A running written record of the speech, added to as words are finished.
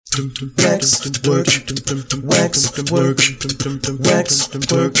Wax work, wax work, wax work, wax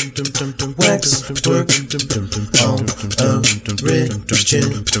work on a Christian,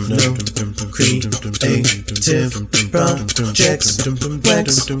 no creative projects.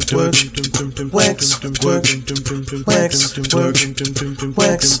 Wax work,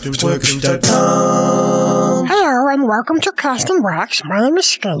 waxwork.com. Hello and welcome to Casting Wax. My name is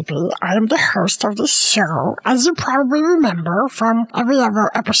Scapy. I am the host of this show. As you probably remember from every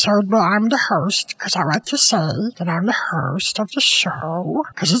other episode where I'm the host, because I like to say that I'm the host of the show,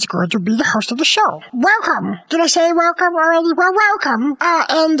 because it's good to be the host of the show. Welcome! Did I say welcome already? Well, welcome!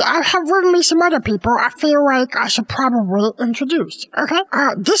 And I have with me some other people I feel like I should probably introduce, okay?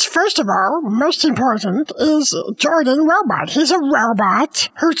 This, first of all, most important, is Jordan Robot. He's a robot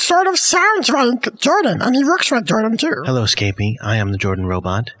who sort of sounds like Jordan, and he looks like Jordan too. Hello, Scapy. I am the Jordan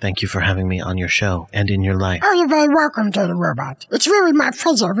Robot. Thank you for having me on your show and in your life. Oh, you're very welcome, Jordan Robot. It's really my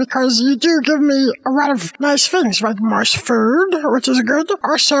pleasure because you do give me a lot of nice things, like most food, which is good.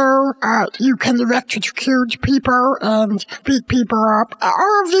 Also, you can electrocute people and beat people up.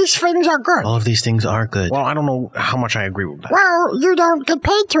 All of these things are good. All of these things are good. Well, I don't know how much I agree with that. Well, you don't get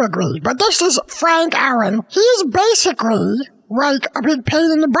paid to agree, but this is Frank Allen. He's basically like a big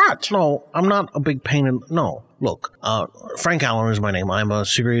pain in the butt. No, I'm not a big pain in... No. Look, Frank Allen is my name. I'm a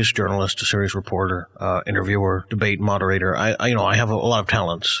serious journalist, a serious reporter, interviewer, debate moderator. I have a lot of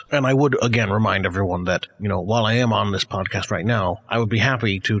talents. And I would, again, remind everyone that, while I am on this podcast right now, I would be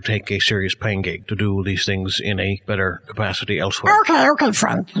happy to take a serious paying gig to do these things in a better capacity elsewhere. Okay,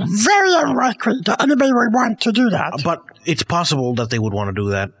 Frank. Very unlikely that anybody would want to do that. But it's possible that they would want to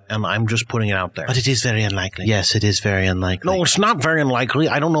do that, and I'm just putting it out there. But it is very unlikely. Yes, it is very unlikely. No, it's not very unlikely.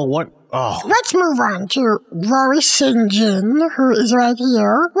 I don't know what... Oh. Let's move on to Rory St. John, who is right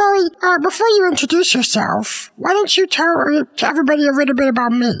here. Rory, before you introduce yourself, why don't you tell everybody a little bit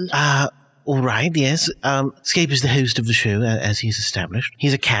about me? All right, yes. Scape is the host of the show, as he's established.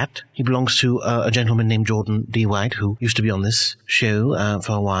 He's a cat. He belongs to a gentleman named Jordan D. White, who used to be on this show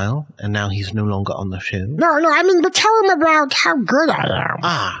for a while, and now he's no longer on the show. No, but tell him about how good I am.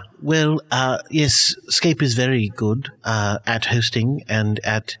 Well, yes, Scape is very good at hosting and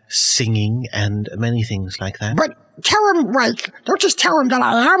at singing and many things like that. But tell him, don't just tell him that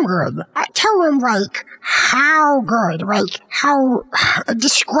I am good. Tell him, how good, how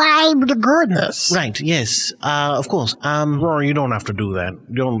describe the goodness. Right, yes, of course. Rory, you don't have to do that.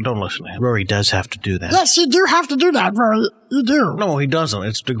 Don't listen to him. Rory does have to do that. Yes, you do have to do that, Rory. You do. No, he doesn't.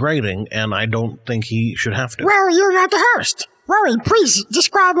 It's degrading, and I don't think he should have to. Well, you're not the host. Rory, please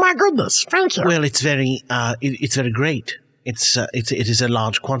describe my goodness. Thank you. Well, it's very, it's very great. It is a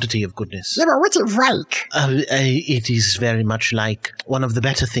large quantity of goodness. Yeah, but what's it like? It is very much like one of the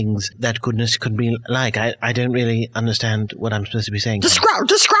better things that goodness could be like. I don't really understand what I'm supposed to be saying.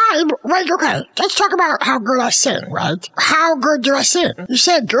 Describe, okay, let's talk about how good I sing, right? How good do I sing? You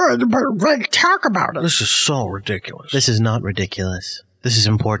said good, but talk about it. This is so ridiculous. This is not ridiculous. This is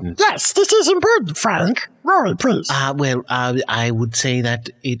important. Yes, this is important, Frank. Rory, please. I would say that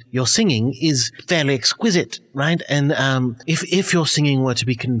your singing is fairly exquisite, right? And if your singing were to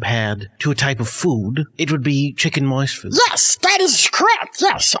be compared to a type of food, it would be chicken moist food. Yes, that is correct.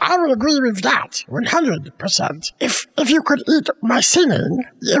 Yes, I would agree with that 100%. If you could eat my singing,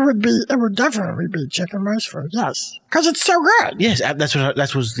 it would definitely be chicken moist food. Yes, because it's so good. Yes,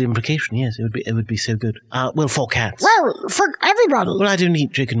 that was the implication. Yes, it would be so good. Well, for cats. Well, for everybody. Well, I don't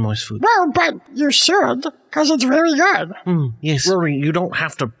eat chicken moist food. Well, but you should. Because it's very good. Yes. Rory, you don't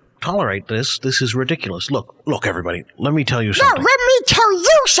have to tolerate this. This is ridiculous. Look, everybody. Let me tell you something. No, let me tell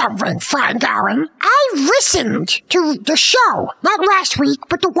you something, Frank Allen. I listened to the show, not last week,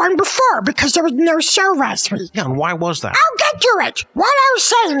 but the one before, because there was no show last week. Yeah, and why was that? I'll get to it. What I was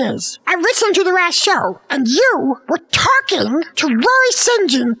saying is, I listened to the last show, and you were talking to Rory St.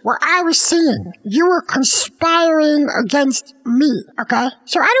 John while I was singing. You were conspiring against me, okay?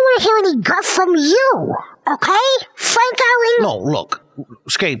 So I don't want to hear any guff from you. Okay? Frank Allen? No, look,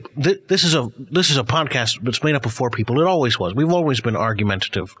 Scape, this is a podcast that's made up of four people. It always was. We've always been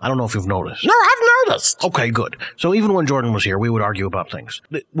argumentative. I don't know if you've noticed. No, I've noticed. Okay, good. So even when Jordan was here, we would argue about things.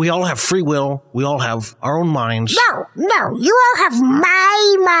 We all have free will. We all have our own minds. No, you all have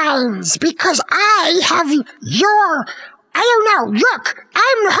my minds because I have your... I don't know. Look,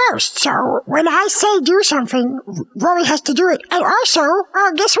 I'm the host, so when I say do something, Rory has to do it. And also,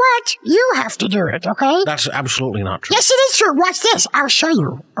 guess what? You have to do it, okay? That's absolutely not true. Yes, it is true. Watch this. I'll show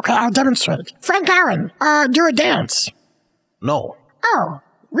you. Okay, I'll demonstrate. Frank Allen, do a dance. No. Oh,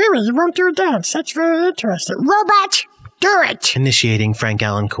 really? You won't do a dance? That's very interesting. Robot, Do it. Initiating Frank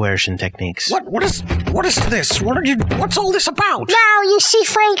Allen coercion techniques. What is this? What's all this about? Now, you see,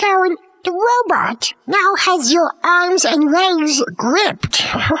 Frank Allen, the robot now has your arms and legs gripped.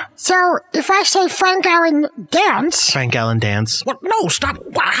 So, if I say Frank Allen dance... Frank Allen dance. What? No, stop.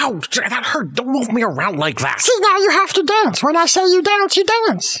 Wow, that hurt. Don't move me around like that. See, now you have to dance. When I say you dance, you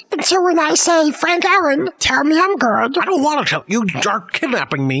dance. And so when I say Frank Allen, tell me I'm good. I don't want to tell you. Are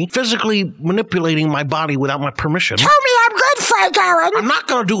kidnapping me. Physically manipulating my body without my permission. Tell me I'm good, Frank Allen. I'm not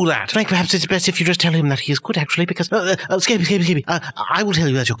going to do that. Frank, perhaps it's best if you just tell him that he is good, actually, because... Scapey. I will tell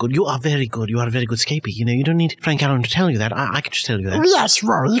you that you're good. You are very good. You are a very good Scapey. You know, you don't need Frank Allen to tell you that. I can just tell you that. Yes,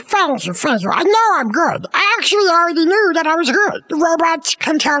 Rory. Thank you. I know I'm good. I actually already knew that I was good. The robots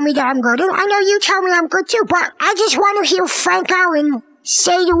can tell me that I'm good, and I know you tell me I'm good too, but I just want to hear Frank Allen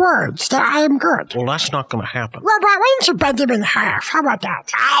say the words that I am good. Well, that's not going to happen. Robot, why don't you bend him in half? How about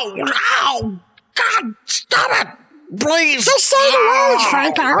that? Ow! God, stop it! Please. Just say the words,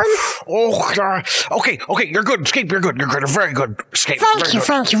 Frank Allen. Okay, you're good, Scape, you're good, you're very good, Scape.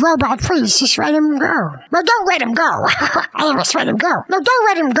 Thank you, Robot, please, just let him go. No, don't let him go. I almost let him go. No, don't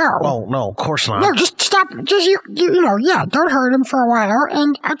let him go. Oh, no, of course not. No, just stop, don't hurt him for a while,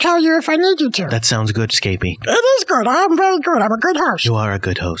 and I'll tell you if I need you to. That sounds good, Scapey. It is good, I am very good, I'm a good host. You are a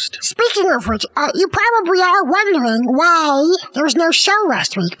good host. Speaking of which, you probably are wondering why there was no show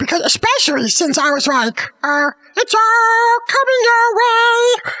last week, because especially since I was like, it's all coming your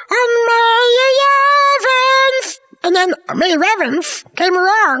way on May 11th. And then May 11th came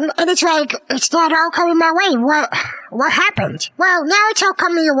along, and it's like, it's not all coming my way. What happened? Well, now it's all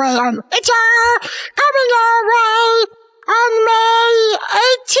coming your way on, it's all coming your way on May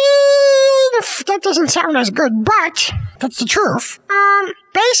 18th. That doesn't sound as good, but that's the truth.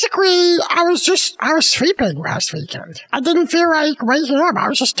 Basically, I was sleeping last weekend. I didn't feel like waking up. I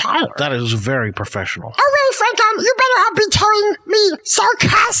was just tired. That is very professional. Oh, really, Frank? You better not be telling me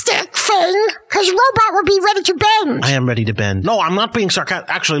sarcastic thing, because Robot will be ready to bend. I am ready to bend. No, I'm not being sarcastic.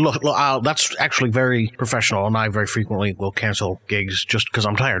 Actually, look, that's actually very professional, and I very frequently will cancel gigs just because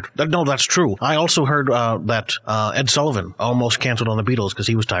I'm tired. No, that's true. I also heard that Ed Sullivan almost canceled on the Beatles because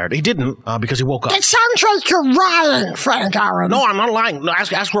he was tired. He didn't, because he woke up. That sounds like you're lying, Frank Allen. No, I'm not lying. No,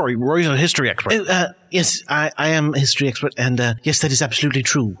 ask Rory. Rory's a history expert. Yes, I am a history expert, and yes, that is absolutely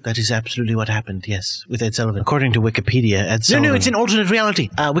true. That is absolutely what happened, yes, with Ed Sullivan. According to Wikipedia, Ed Sullivan... No, it's an alternate reality.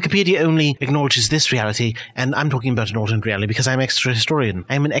 Wikipedia only acknowledges this reality, and I'm talking about an alternate reality because I'm extra historian.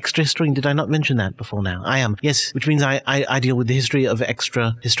 I'm an extra historian. Did I not mention that before now? I am. Yes, which means I deal with the history of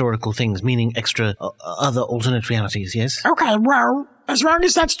extra historical things, meaning extra other alternate realities, yes? Okay, well... as long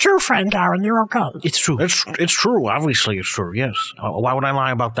as that's true, Frank Allen, you're okay. It's true. It's true. Obviously, it's true. Yes. Why would I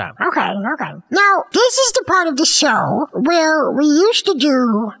lie about that? Okay. Now, this is the part of the show where we used to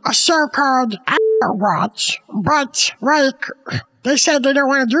do a show called Watch, but, they said they don't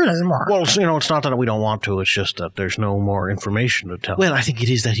want to do it anymore. Well, it's not that we don't want to. It's just that there's no more information to tell. Well, I think it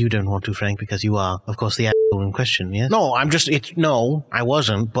is that you don't want to, Frank, because you are, of course, the asshole in question, yes? No, no, I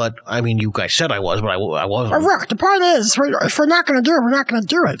wasn't, but, I mean, you guys said I was, but I wasn't. Well, look, the point is, if we're not going to do it, we're not going to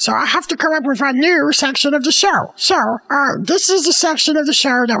do it. So I have to come up with a new section of the show. So, this is the section of the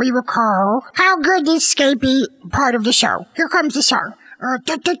show that we will call How Good Is Scapey part of the show. Here comes the song. How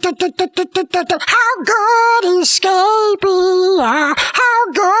good is Scapey? How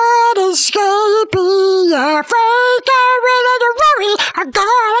good is Scapey? Frank Allen and Rory are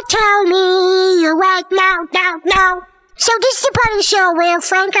gonna tell me right now. So this is the part of the show where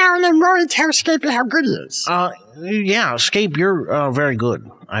Frank Allen and Rory tell Scapey how good he is. Yeah, Scape, you're very good,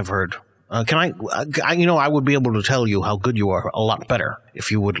 I've heard. I would be able to tell you how good you are a lot better if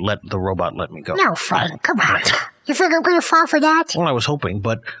you would let the robot let me go. No, Frank, come on. You think I'm going to fall for that? Well, I was hoping,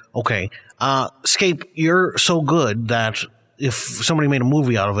 but okay. Scape, you're so good that if somebody made a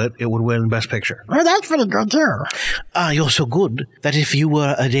movie out of it, it would win Best Picture. Well, that's pretty good, too. You're so good that if you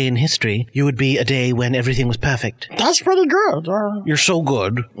were a day in history, you would be a day when everything was perfect. That's pretty good. You're so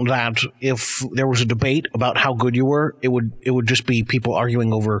good that if there was a debate about how good you were, it would just be people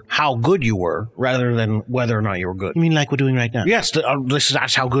arguing over how good you were rather than whether or not you were good. You mean like we're doing right now? Yes,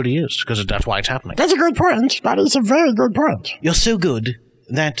 that's how good he is, because that's why it's happening. That's a good point. That is a very good point. You're so good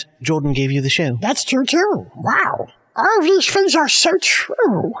that Jordan gave you the show. That's true, too. Wow. All of these things are so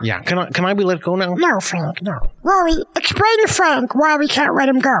true. Yeah, can I be let go now? No, Frank, no. Rory, explain to Frank why we can't let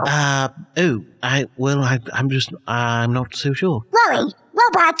him go. I'm not so sure. Rory,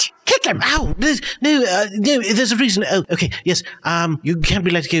 Robot, kick him. Ow! No, there's a reason. Oh, okay, yes. You can't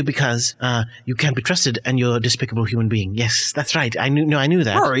be let go because, you can't be trusted and you're a despicable human being. Yes, that's right. I knew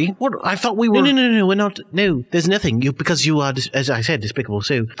that. Rory, what? I thought we were... No, we're not. No, there's nothing. Because you are, as I said, despicable.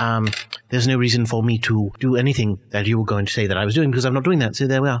 So, there's no reason for me to do anything that you were going to say that I was doing because I'm not doing that. So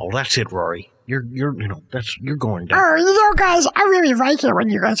there we are. Oh, that's it, Rory. You're going down. Oh, guys, I really like it when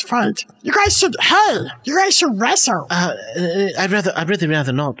you guys fight. You guys should wrestle. I'd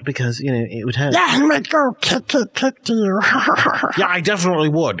rather not because, it would hurt. Yeah, he might go kick to you. Yeah, I definitely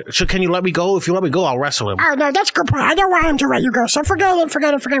would. So can you let me go? If you let me go, I'll wrestle him. Oh, no, that's a good point. I don't want him to let you go, so forget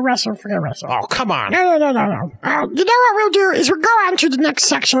wrestle. Oh, come on. No. You know what we'll do is we'll go on to the next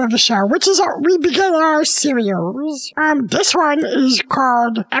section of the show, which is we begin our series. This one is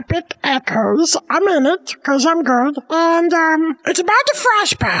called Epic Echoes. I'm in it, because I'm good. And, it's about the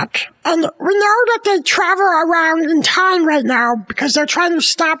flashback. And we know that they travel around in time right now because they're trying to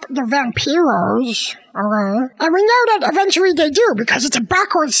stop the vampiros. Okay. And we know that eventually they do because it's a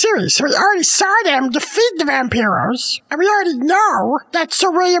backwards series. So we already saw them defeat the vampiros. And we already know that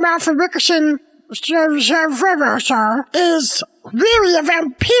Sir William Alfred Rickerson is really a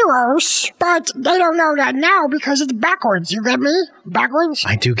vampiros, but they don't know that now because it's backwards. You get me? Backwards?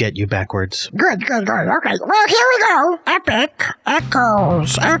 I do get you backwards. Good. Okay, well, here we go. Epic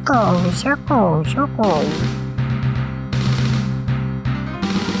Echoes.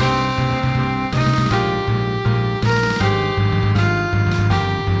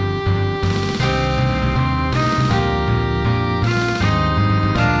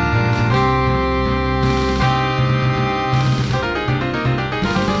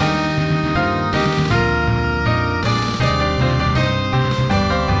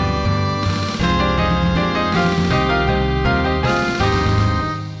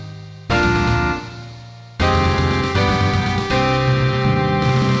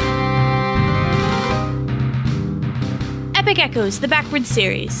 Epic Echoes, the Backward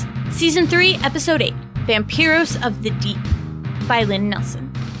Series. Season 3, Episode 8, Vampiros of the Deep, by Lynn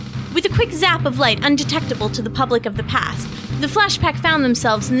Nelson. With a quick zap of light undetectable to the public of the past, the flashback found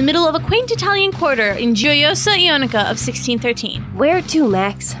themselves in the middle of a quaint Italian quarter in Gioiosa Ionica of 1613. Where to,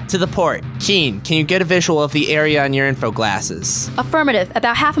 Max? To the port. Keen, can you get a visual of the area on your info glasses? Affirmative,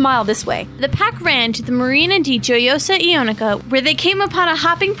 about half a mile this way. The pack ran to the Marina di Gioiosa Ionica, where they came upon a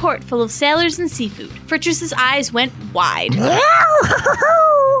hopping port full of sailors and seafood. Fortress's eyes went wide.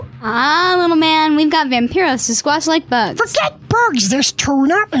 Ah, little man, we've got vampiros to squash like bugs. Forget bugs. There's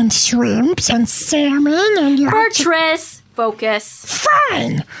tuna and shrimps and salmon and... Fortress! Focus.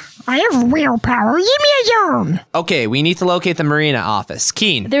 Fine. I have willpower. Leave me alone. Okay, we need to locate the marina office.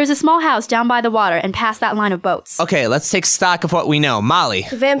 Keen. There's a small house down by the water and past that line of boats. Okay, let's take stock of what we know. Molly.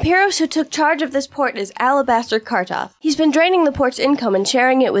 The vampiros who took charge of this port is Alabaster Kartoff. He's been draining the port's income and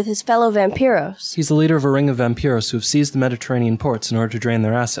sharing it with his fellow vampiros. He's the leader of a ring of vampiros who have seized the Mediterranean ports in order to drain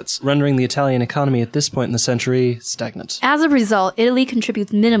their assets, rendering the Italian economy at this point in the century stagnant. As a result, Italy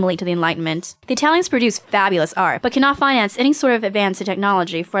contributes minimally to the Enlightenment. The Italians produce fabulous art, but cannot finance any sort of advance in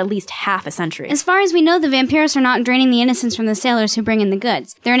technology for at least half a century. As far as we know, the vampiros are not draining the innocence from the sailors who bring in the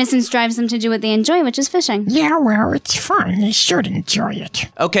goods. Their innocence drives them to do what they enjoy, which is fishing. Yeah, well, it's fun. They should enjoy it.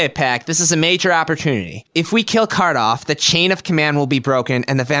 Okay, Pack, this is a major opportunity. If we kill Kartoff, the chain of command will be broken,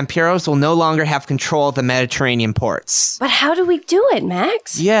 and the vampiros will no longer have control of the Mediterranean ports. But how do we do it,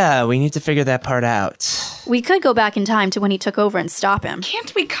 Max? Yeah, we need to figure that part out. We could go back in time to when he took over and stop him.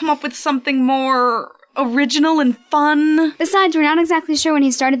 Can't we come up with something more original and fun? Besides, we're not exactly sure when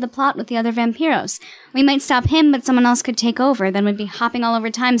he started the plot with the other vampiros. We might stop him, but someone else could take over, then we'd be hopping all over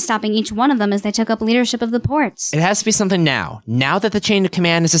time, stopping each one of them as they took up leadership of the ports. It has to be something now. Now that the chain of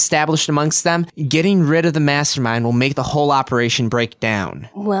command is established amongst them, getting rid of the mastermind will make the whole operation break down.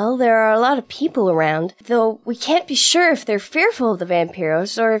 Well, there are a lot of people around, though we can't be sure if they're fearful of the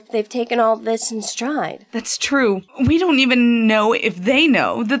vampiros or if they've taken all this in stride. That's true. We don't even know if they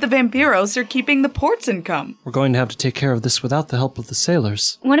know that the vampiros are keeping the port's income. We're going to have to take care of this without the help of the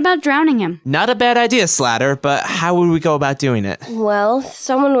sailors. What about drowning him? Not a bad idea, Slatter, but how would we go about doing it? Well,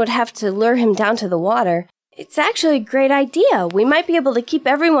 someone would have to lure him down to the water. It's actually a great idea. We might be able to keep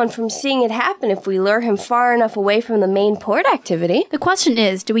everyone from seeing it happen if we lure him far enough away from the main port activity. The question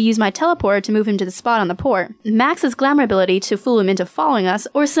is, do we use my teleporter to move him to the spot on the port, Max's glamour ability to fool him into following us,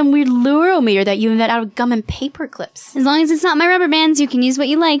 or some weird lurometer that you invent out of gum and paper clips? As long as it's not my rubber bands, you can use what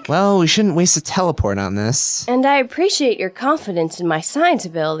you like. Well, we shouldn't waste a teleport on this. And I appreciate your confidence in my science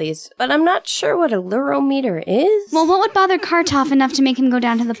abilities, but I'm not sure what a lurometer is. Well, what would bother Kartoff enough to make him go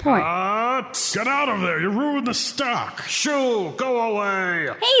down to the port? Get out of there! You ruined the stock! Shoo! Go away!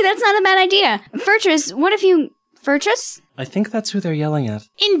 Hey, that's not a bad idea. Fortress, what if you... Fortress? I think that's who they're yelling at.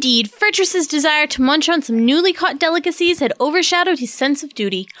 Indeed, Fortress's desire to munch on some newly caught delicacies had overshadowed his sense of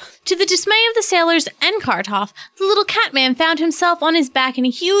duty. To the dismay of the sailors and Kartoff, the little catman found himself on his back in a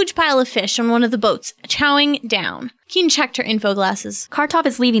huge pile of fish on one of the boats, chowing down. Keen checked her info glasses. Kartoff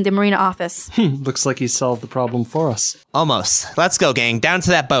is leaving the marina office. Looks like he solved the problem for us. Almost. Let's go, gang. Down to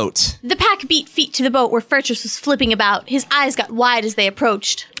that boat. The pack beat feet to the boat where Fortress was flipping about. His eyes got wide as they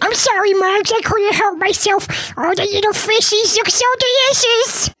approached. I'm sorry, Max, I couldn't help myself. Oh, the little fishies look so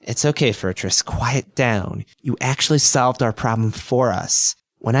delicious. It's okay, Fortress. Quiet down. You actually solved our problem for us.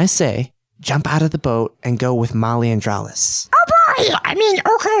 When I say, jump out of the boat and go with Molly and Dralis. Oh boy,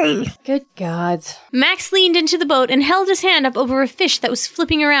 okay. Good gods. Max leaned into the boat and held his hand up over a fish that was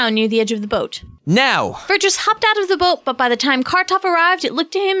flipping around near the edge of the boat. Now! Fortress hopped out of the boat, but by the time Kartoff arrived, it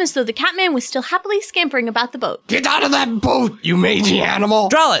looked to him as though the catman was still happily scampering about the boat. Get out of that boat, you mangy animal!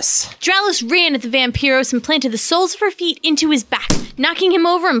 Dralis! Dralis ran at the Vampiros and planted the soles of her feet into his back, knocking him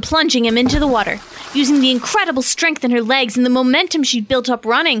over and plunging him into the water. Using the incredible strength in her legs and the momentum she'd built up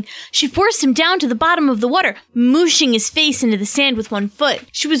running, she forced him down to the bottom of the water, mooshing his face into the sand with one foot.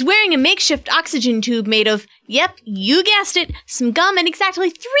 She was wearing a makeshift oxygen tube made of, yep, you guessed it, some gum and exactly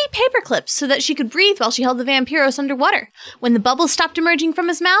 3 paper clips so that she could breathe while she held the Vampiros underwater. When the bubbles stopped emerging from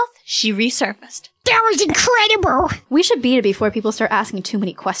his mouth, she resurfaced. That was incredible. We should beat it before people start asking too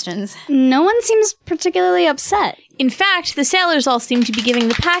many questions. No one seems particularly upset. In fact, the sailors all seemed to be giving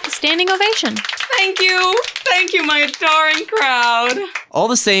the pack a standing ovation. Thank you. Thank you, my adoring crowd. All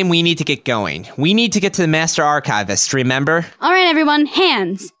the same, we need to get going. We need to get to the Master Archivist, remember? All right, everyone,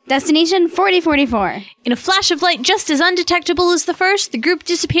 hands. Destination 4044. In a flash of light just as undetectable as the first, the group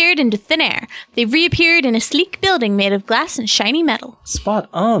disappeared into thin air. They reappeared in a sleek building made of glass and shiny metal. Spot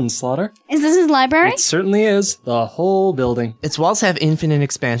on, Slaughter. Is this his library? It certainly is. The whole building. Its walls have infinite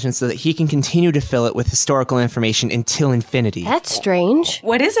expansion so that he can continue to fill it with historical information until infinity. That's strange.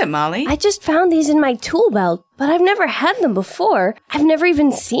 What is it, Molly? I just found these in my tool belt, but I've never had them before. I've never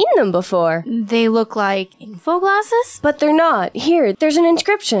even seen them before. They look like info glasses? But they're not. Here, there's an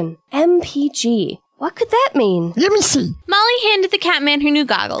inscription. MPG. What could that mean? Let me see. Molly handed the catman her new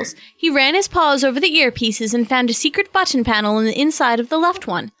goggles. He ran his paws over the earpieces and found a secret button panel on the inside of the left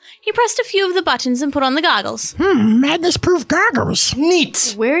one. He pressed a few of the buttons and put on the goggles. Madness-proof goggles.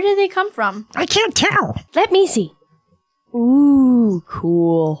 Neat. Where did they come from? I can't tell. Let me see. Ooh,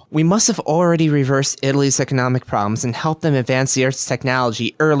 cool. We must have already reversed Italy's economic problems and helped them advance the Earth's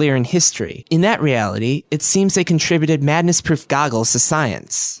technology earlier in history. In that reality, it seems they contributed madness-proof goggles to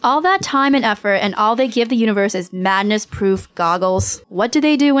science. All that time and effort, and all they give the universe is madness-proof goggles. What do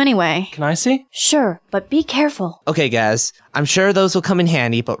they do anyway? Can I see? Sure, but be careful. Okay, guys, I'm sure those will come in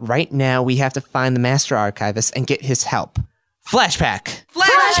handy, but right now we have to find the Master Archivist and get his help. Flashback!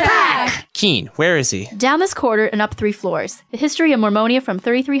 Flashback! Keen, where is he? Down this corridor and up 3 floors. The history of Mormonia from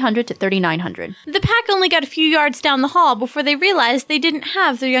 3300 to 3900. The pack only got a few yards down the hall before they realized they didn't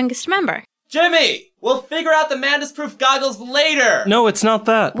have their youngest member. Jimmy! We'll figure out the madness-proof goggles later! No, it's not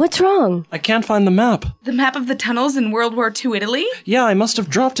that. What's wrong? I can't find the map. The map of the tunnels in World War II Italy? Yeah, I must have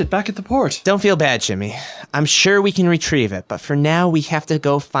dropped it back at the port. Don't feel bad, Jimmy. I'm sure we can retrieve it, but for now we have to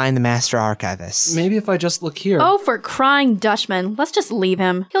go find the Master Archivist. Maybe if I just look here. Oh, for crying Dutchman. Let's just leave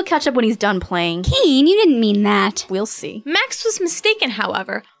him. He'll catch up when he's done playing. Keen, you didn't mean that. We'll see. Max was mistaken,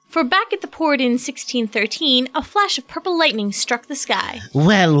 however, for back at the port in 1613, a flash of purple lightning struck the sky.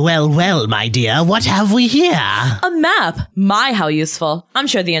 Well, my dear, what have we here? A map! My, how useful. I'm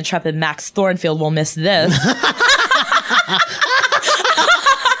sure the intrepid Max Thornfield will miss this.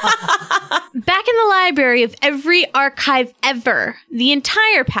 Back in the library of every archive ever, the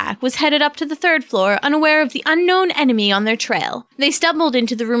entire pack was headed up to the 3rd floor, unaware of the unknown enemy on their trail. They stumbled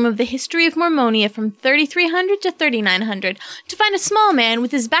into the room of the history of Mormonia from 3300 to 3900 to find a small man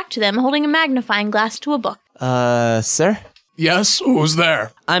with his back to them holding a magnifying glass to a book. Sir? Yes, who's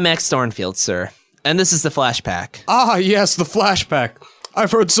there? I'm Max Thornfield, sir. And this is the Flashback. Ah, yes, the flashback.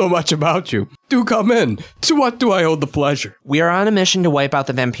 I've heard so much about you. Do come in. To what do I owe the pleasure? We are on a mission to wipe out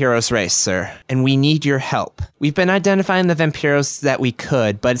the Vampiros race, sir, and we need your help. We've been identifying the Vampiros that we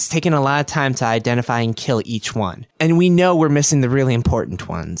could, but it's taken a lot of time to identify and kill each one. And we know we're missing the really important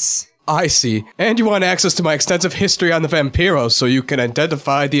ones. I see. And you want access to my extensive history on the Vampiros so you can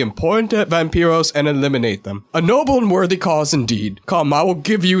identify the important Vampiros and eliminate them. A noble and worthy cause indeed. Come, I will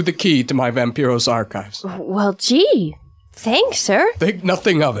give you the key to my Vampiros archives. Well, gee. Thanks, sir. Think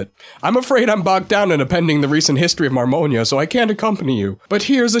nothing of it. I'm afraid I'm bogged down in appending the recent history of Marmonia, so I can't accompany you. But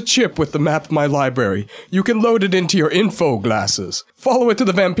here's a chip with the map of my library. You can load it into your info glasses. Follow it to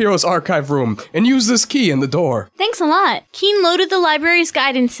the Vampiros archive room, and use this key in the door. Thanks a lot. Keen loaded the library's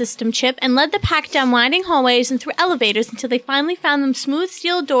guidance system chip and led the pack down winding hallways and through elevators until they finally found the smooth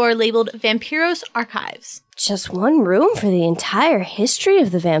steel door labeled Vampiros Archives. Just one room for the entire history of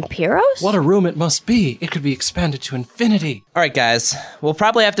the Vampiros? What a room it must be. It could be expanded to infinity. All right, guys. We'll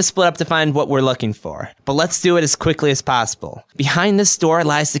probably have to split up to find what we're looking for, but let's do it as quickly as possible. Behind this door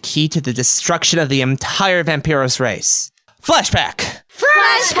lies the key to the destruction of the entire Vampiros race. Flashback!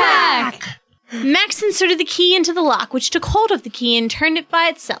 Flashback! Max inserted the key into the lock, which took hold of the key and turned it by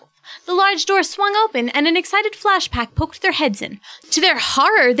itself. The large door swung open, and an excited Flashback poked their heads in. To their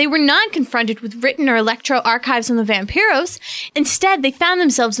horror, they were not confronted with written or electro archives on the Vampiros. Instead, they found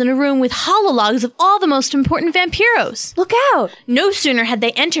themselves in a room with holologs of all the most important Vampiros. Look out! No sooner had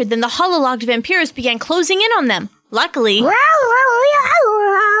they entered than the holologged Vampiros began closing in on them. Luckily,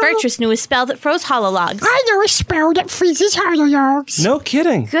 Virtus knew a spell that froze holologs. I know a spell that freezes holologs. No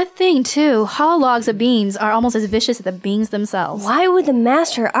kidding. Good thing, too. Holologs of beings are almost as vicious as the beings themselves. Why would the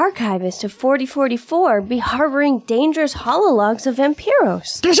Master Archivist of 4044 be harboring dangerous holologs of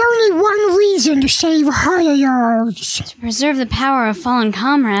Vampiros? There's only one reason to save holologs. To preserve the power of fallen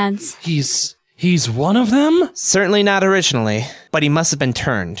comrades. He's one of them? Certainly not originally, but he must have been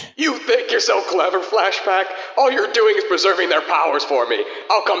turned. You think you're so clever, Flashback? All you're doing is preserving their powers for me.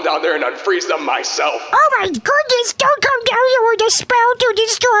 I'll come down there and unfreeze them myself. Oh my goodness, don't come down here with a spell to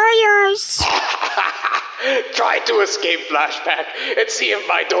destroy us. Try to escape, Flashback, and see if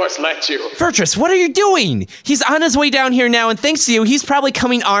my doors let you. Virtus, what are you doing? He's on his way down here now, and thanks to you, he's probably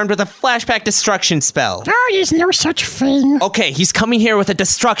coming armed with a Flashback destruction spell. Oh, there's no such thing. Okay, he's coming here with a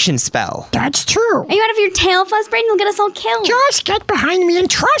destruction spell. That's true. Are you out of your tail, Fuzzbrain? You'll get us all killed. Just get behind me and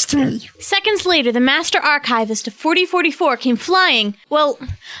trust me. Seconds later, the Master Archivist of 4044 came flying,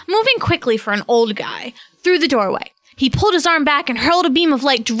 moving quickly for an old guy, through the doorway. He pulled his arm back and hurled a beam of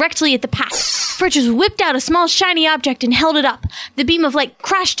light directly at the pack. Virtus whipped out a small shiny object and held it up. The beam of light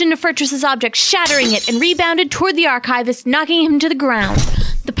crashed into Virtus's object, shattering it, and rebounded toward the Archivist, knocking him to the ground.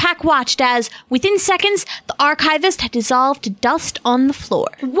 The pack watched as, within seconds, the Archivist had dissolved to dust on the floor.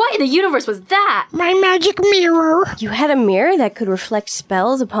 What in the universe was that? My magic mirror. You had a mirror that could reflect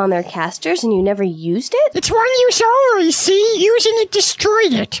spells upon their casters and you never used it? It's one use only, see? Using it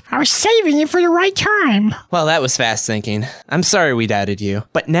destroyed it. I was saving it for the right time. Well, that was fast thinking. I'm sorry we doubted you.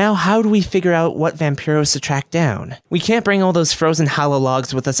 But now how do we figure out what Vampiros to track down? We can't bring all those frozen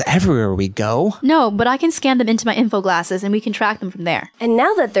holologs with us everywhere we go. No, but I can scan them into my info glasses and we can track them from there. And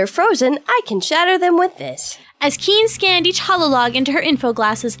now that they're frozen, I can shatter them with this. As Keen scanned each hololog into her info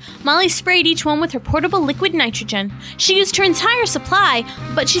glasses, Molly sprayed each one with her portable liquid nitrogen. She used her entire supply,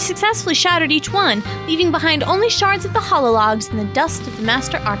 but she successfully shattered each one, leaving behind only shards of the holologs and the dust of the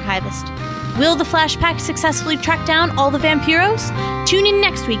Master Archivist. Will the Flashback successfully track down all the Vampiros? Tune in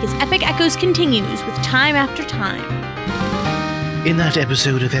next week as Epic Echoes continues with Time After Time. In that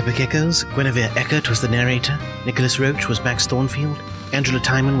episode of Epic Echoes, Guinevere Eckert was the narrator, Nicholas Roach was Max Thornfield, Angela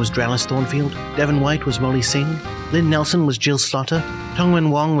Timon was Dralis Thornfield, Devin White was Molly Singh, Lynn Nelson was Jill Slaughter,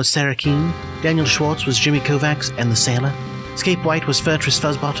 Tongwen Wong was Sarah Keane, Daniel Schwartz was Jimmy Kovacs and the Sailor, Scape White was Fertris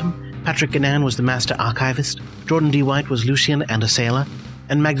Fuzzbottom, Patrick Gannan was the Master Archivist, Jordan D. White was Lucian and a Sailor,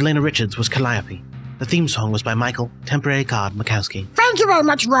 and Magdalena Richards was Calliope. The theme song was by Michael, Temporary Card Mikowski. Thank you very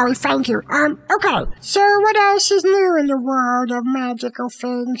much, Rory, thank you. Okay, so what else is new in the world of magical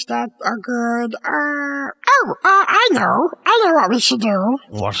things that are good? I know what we should do.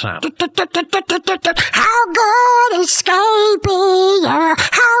 What's that? How good is Scapy?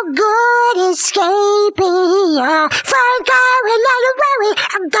 How good is Scapy? Frank, Aaron, and Rory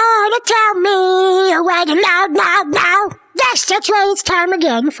are gonna tell me right now. Yes, that's right. It's time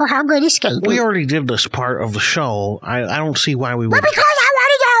again for How Good is Scapy. We already did this part of the show. I don't see why we would. Well, because I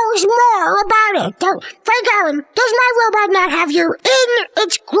want to know more about it. Frank Aaron, does my robot not have you in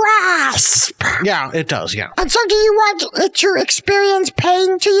its grasp? Yeah, it does, yeah. And so do you want it to experience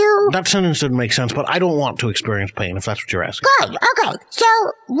pain to you? That sentence didn't make sense, but I don't want to experience pain, if that's what you're asking. Good, okay. So,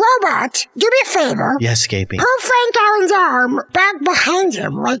 robot, do me a favor. Yes, Scapy. Pull Frank Aaron's arm back behind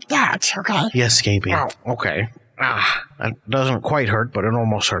him like that, okay? Yes, Scapy. Oh. Okay. That doesn't quite hurt, but it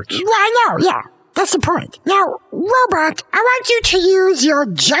almost hurts. Yeah, I know, yeah. That's the point. Now, robot, I want you to use your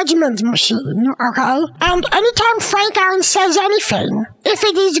judgment machine, okay? And anytime Frank Aaron says anything, if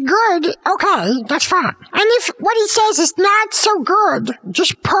it is good, okay, that's fine. And if what he says is not so good,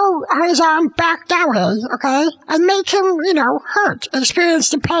 just pull his arm back that way, okay? And make him, hurt, experience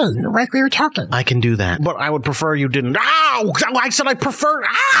the pain, like we were talking. I can do that. But I would prefer you didn't. Ow! I said I prefer.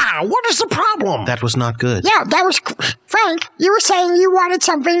 What is the problem? That was not good. Yeah, that was... Frank, you were saying you wanted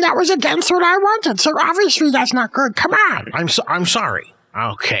something that was against what I wanted, so obviously that's not good. Come on. I'm sorry.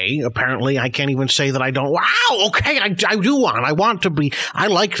 Okay, apparently I can't even say that I don't. Wow, okay, I do want. I want to be. I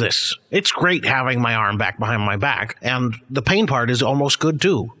like this. It's great having my arm back behind my back, and the pain part is almost good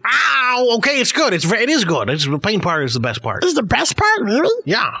too. Ow, okay, it's good. It is good. The pain part is the best part. Is the best part, really?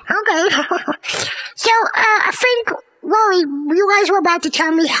 Yeah. Okay. So, I think, Rory, you guys were about to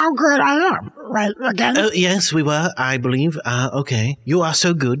tell me how good I am, right, again? Yes, we were, I believe. Okay. You are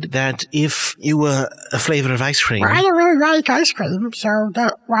so good that if you were a flavor of ice cream... Well, I don't really like ice cream, so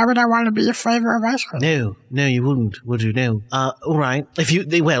why would I want to be a flavor of ice cream? No, you wouldn't, would you? No. All right.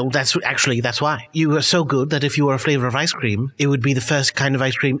 That's why. You are so good that if you were a flavor of ice cream, it would be the first kind of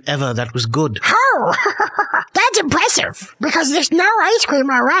ice cream ever that was good. Oh! That's impressive, because there's no ice cream,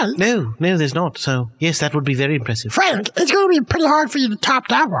 all right? No, there's not. So, yes, that would be very impressive. Frank, it's going to be pretty hard for you to top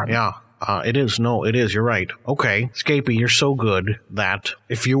that one. Yeah. It is. No, it is. You're right. Okay. Scapy, you're so good that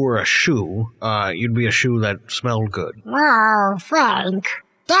if you were a shoe, you'd be a shoe that smelled good. Oh, Frank.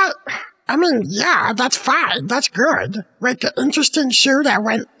 That's fine. That's good. Like an interesting shoe that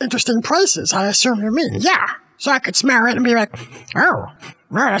went interesting places, I assume you mean. Yeah. So I could smell it and be like, oh,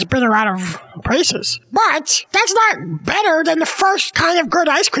 well, that's been a lot of places. But that's not better than the first kind of good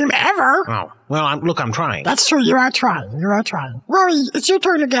ice cream ever. Oh, well, I'm trying. That's true, you are trying. Rory, it's your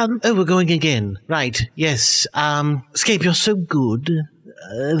turn again. Oh, we're going again. Right, yes. Scape, you're so good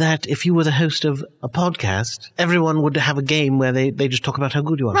that if you were the host of a podcast, everyone would have a game where they just talk about how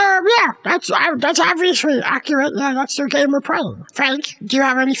good you are. Yeah, that's obviously accurate. Yeah, that's the game we're playing. Frank, do you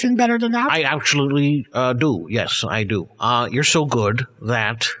have anything better than that? I absolutely do. Yes, I do. You're so good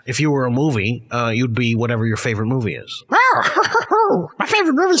that if you were a movie, you'd be whatever your favorite movie is. Oh, my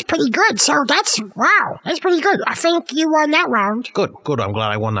favorite movie's pretty good, so that's pretty good. I think you won that round. Good. I'm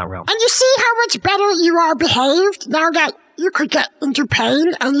glad I won that round. And you see how much better you are behaved now that you could get into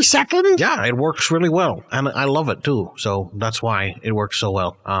pain any second? Yeah, it works really well. And I love it, too. So that's why it works so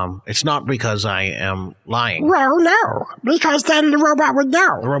well. It's not because I am lying. Well, no. Because then the robot would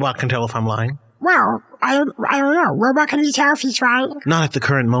know. The robot can tell if I'm lying? Well, I don't know. Robot, can you tell if he's lying? Not at the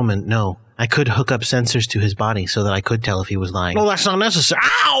current moment, no. I could hook up sensors to his body so that I could tell if he was lying. Well, that's not necessary.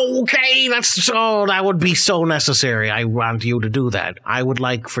 Ow, okay, that would be so necessary. I want you to do that. I would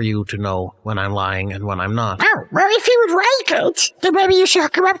like for you to know when I'm lying and when I'm not. Oh, well, if you would like it, then maybe you should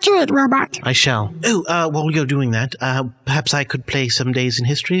hook him up to it, robot. I shall. Oh, while you're doing that, perhaps I could play some Days in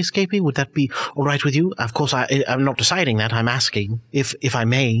History, Escapee? Would that be all right with you? Of course, I'm not deciding that. I'm asking if I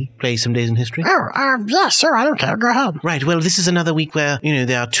may play some Days in History. Oh, yeah, sure, I don't care. Go ahead. Right, well, this is another week where,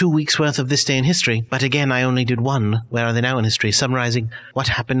 there are 2 weeks worth of This Day in History, but again, I only did one, Where Are They Now in History, summarizing what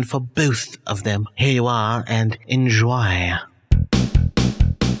happened for both of them. Here you are, and enjoy.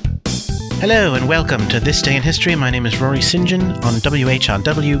 Hello, and welcome to This Day in History. My name is Rory St. John on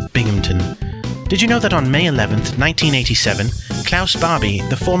WHRW Binghamton. Did you know that on May 11th, 1987, Klaus Barbie,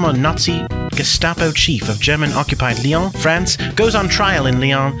 the former Nazi Gestapo chief of German-occupied Lyon, France, goes on trial in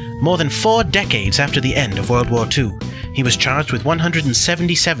Lyon more than 4 decades after the end of World War II. He was charged with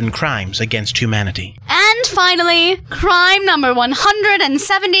 177 crimes against humanity. And finally, crime number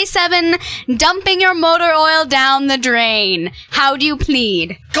 177, dumping your motor oil down the drain. How do you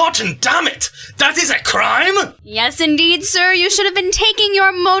plead? God damn it! That is a crime? Yes, indeed, sir. You should have been taking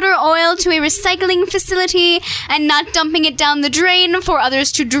your motor oil to a recycling facility and not dumping it down the drain for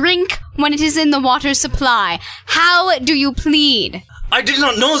others to drink when it is in the water supply. How do you plead? I did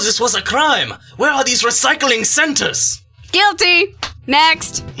not know this was a crime. Where are these recycling centers? Guilty.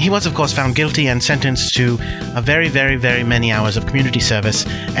 Next. He was, of course, found guilty and sentenced to a very, very, very many hours of community service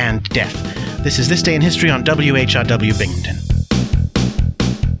and death. This is This Day in History on WHRW Binghamton.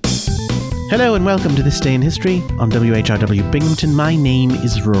 Hello and welcome to This Day in History on WHRW Binghamton. My name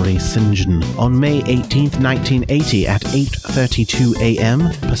is Rory St. John. On May 18th, 1980 at 8:32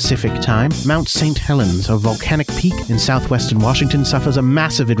 a.m. Pacific Time, Mount St. Helens, a volcanic peak in southwestern Washington, suffers a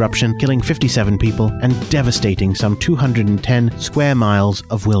massive eruption, killing 57 people and devastating some 210 square miles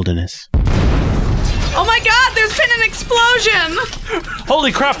of wilderness. Oh my god, there's been an explosion!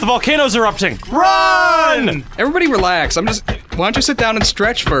 Holy crap, the volcano's erupting! Run! Everybody relax. Why don't you sit down and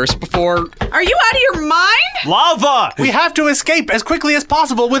stretch first before... Are you out of your mind? Lava! We have to escape as quickly as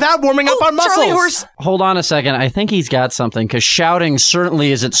possible without warming up our muscles! Charlie Horse! Hold on a second. I think he's got something, because shouting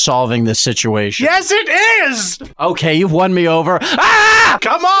certainly isn't solving this situation. Yes, it is! Okay, you've won me over. Ah!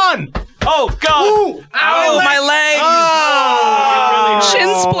 Come on! Oh, God! Ooh, ow, my legs! Oh.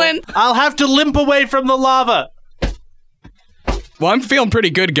 Shin splint. I'll have to limp away from the lava. Well, I'm feeling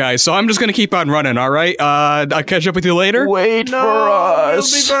pretty good, guys, so I'm just gonna keep on running, alright? I'll catch up with you later. Wait for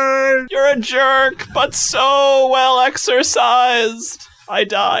us. You're a jerk, but so well exercised. I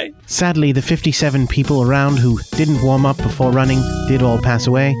die. Sadly, the 57 people around who didn't warm up before running did all pass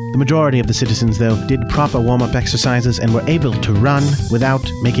away. The majority of the citizens, though, did proper warm-up exercises and were able to run without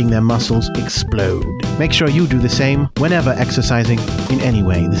making their muscles explode. Make sure you do the same whenever exercising in any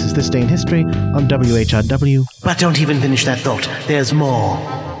way. This is This Day in History on WHRW. But don't even finish that thought. There's more.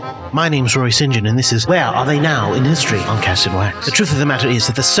 My name's Rory St. John, and this is Where Are They Now in History on Cast in Wax. The truth of the matter is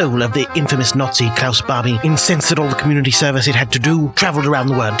that the soul of the infamous Nazi Klaus Barbie, incensed at all the community service it had to do, traveled around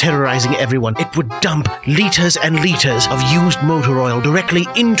the world, terrorizing everyone. It would dump liters and liters of used motor oil directly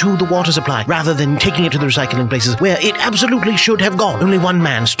into the water supply, rather than taking it to the recycling places where it absolutely should have gone. Only one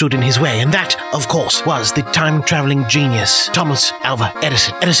man stood in his way, and that, of course, was the time-traveling genius, Thomas Alva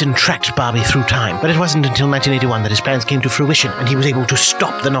Edison. Edison tracked Barbie through time, but it wasn't until 1981 that his plans came to fruition, and he was able to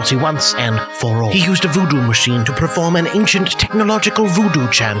stop the Nazi once and for all. He used a voodoo machine to perform an ancient technological voodoo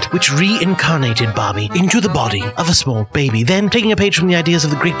chant, which reincarnated Barbie into the body of a small baby. Then, taking a page from the ideas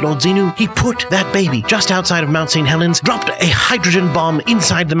of the great Lord Xenu, he put that baby just outside of Mount St. Helens, dropped a hydrogen bomb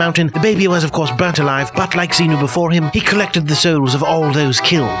inside the mountain. The baby was, of course, burnt alive, but like Xenu before him, he collected the souls of all those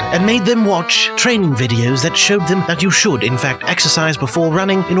killed and made them watch training videos that showed them that you should, in fact, exercise before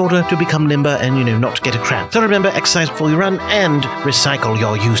running in order to become limber and, not get a cramp. So remember, exercise before you run and recycle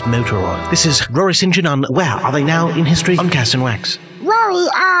your used motor oil. This is Rory St. John on Where Are They Now in History on Cast and Wax. Rory,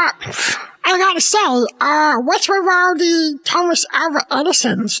 I gotta say, what's with all the Thomas Alva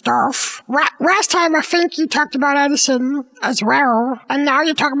Edison stuff? Last time I think you talked about Edison as well, and now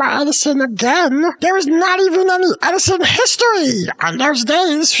you're talking about Edison again. There was not even any Edison history on those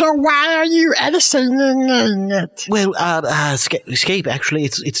days, so why are you Edisoning it? Well, Escape, actually,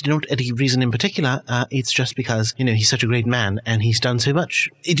 it's not any reason in particular. It's just because, he's such a great man, and he's done so much.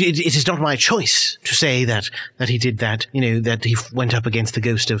 It is not my choice to say that he did that, that he went up against the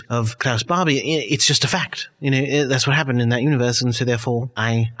ghost of Klaus Barbie. It's just a fact. That's what happened in that universe, and so therefore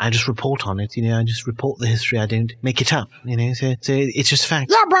I just report on it. I just report the history. I don't make it up. So it's just a fact.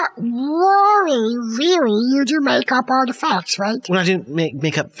 Yeah, but Rory, really, you do make up all the facts, right? Well, I don't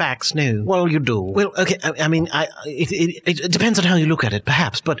make up facts, no. Well, you do. Well, okay, I mean, it depends on how you look at it,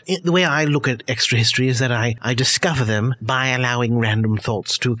 perhaps, but the way I look at extra history is that I discover them by allowing random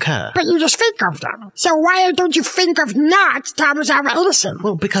thoughts to occur. But you just think of them. So why don't you think of not Thomas Alva Edison?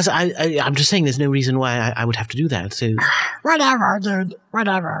 Well, because I'm just saying there's no reason why I would have to do that, so... Whatever, dude.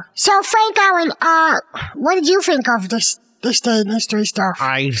 Whatever. So, Frank Allen, what did you think of this day in history stuff?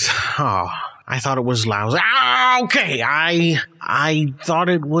 I thought it was lousy. Okay, I thought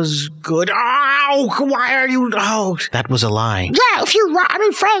it was good. Why are you... that was a lie. Yeah,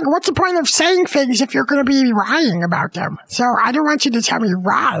 Frank, what's the point of saying things if you're going to be lying about them? So I don't want you to tell me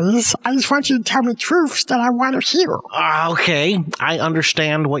lies. I just want you to tell me truths that I want to hear. Okay, I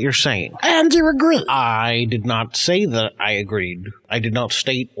understand what you're saying. And you agree? I did not say that I agreed. I did not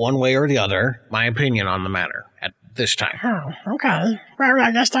state one way or the other my opinion on the matter at this time. Oh, okay. Well,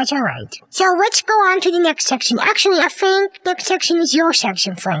 I guess that's all right. So let's go on to the next section. Actually, I think next section is your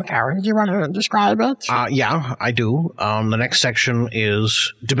section, Frank Allen. Do you want to describe it? Yeah, I do. The next section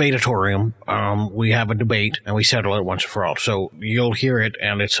is Debateatorium. We have a debate, and we settle it once and for all. So you'll hear it,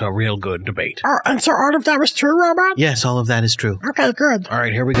 and it's a real good debate. Oh, and so all of that was true, Robot? Yes, all of that is true. Okay, good. All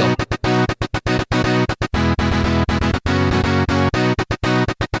right, here we go.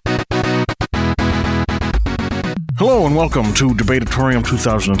 Hello and welcome to Debateatorium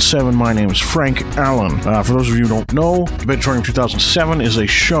 2007. My name is Frank Allen. For those of you who don't know, Debateatorium 2007 is a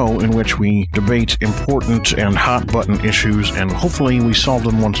show in which we debate important and hot-button issues, and hopefully we solve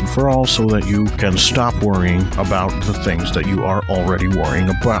them once and for all so that you can stop worrying about the things that you are already worrying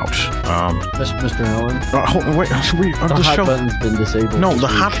about. Mr. Allen? The hot button's been disabled. No, the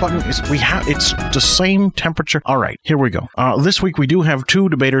hot button is, it's the same temperature. All right, here we go. This week we do have two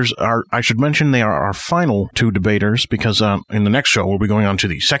debaters. I should mention they are our final two debaters, because in the next show we'll be going on to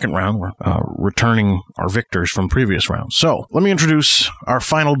the second round. We're returning our victors from previous rounds. So let me introduce our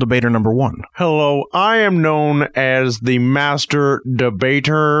final debater number one. Hello, I am known as the Master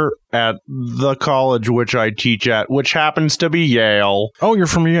Debater, at the college which I teach at, which happens to be Yale. Oh, you're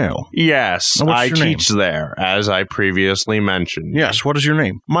from Yale? Yes, what's I your teach name? there, as I previously mentioned. Yes, what is your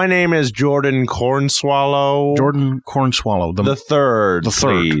name? My name is Jordan Cornswallow. Jordan Cornswallow. The third,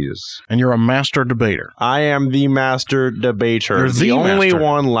 third. please. And you're a master debater. I am the master debater. You're the only master.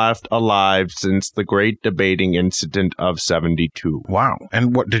 one left alive since the great debating incident of 72. Wow.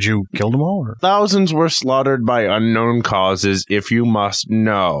 And what, did you kill them all? Or? Thousands were slaughtered by unknown causes, if you must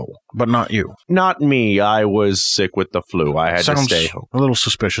know. But not you. Not me. I was sick with the flu. I had Sounds to stay home. a little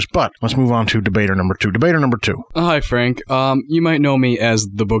suspicious, but let's move on to debater number 2. Debater number 2. Hi, Frank. You might know me as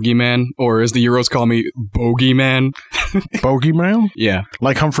the Boogeyman, or as the Euros call me, Bogeyman. Bogeyman? Yeah.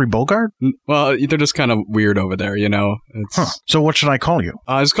 Like Humphrey Bogart? Well, they're just kind of weird over there, you know? So what should I call you?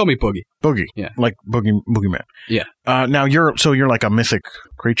 Just call me Boogie. Boogie? Yeah. Like Boogeyman? Yeah. Now you're like a mythic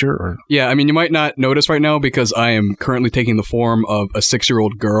creature, or? Yeah, I mean, you might not notice right now because I am currently taking the form of a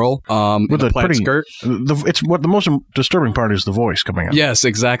 6-year-old girl with a plaid pretty skirt. The most disturbing part is the voice coming out. Yes,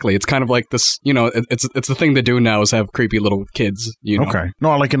 exactly. It's kind of like this, you know, it's the thing to do now is have creepy little kids, you know. Okay.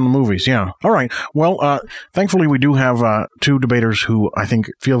 No, like in the movies, yeah. All right. Well, thankfully we do have 2 debaters who I think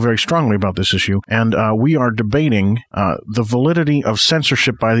feel very strongly about this issue, and we are debating the validity of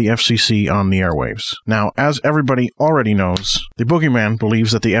censorship by the FCC on the airwaves. Now, as everybody already knows, the Boogeyman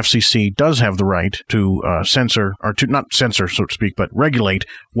believes that the FCC does have the right to censor, or to not censor, so to speak, but regulate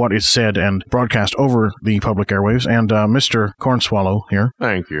what is said and broadcast over the public airwaves, and Mr. Cornswallow here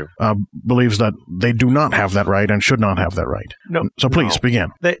Thank you. Believes that they do not have that right and should not have that right. No, so please, begin.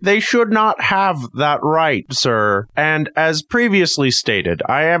 They should not have that right, sir. And as previously stated,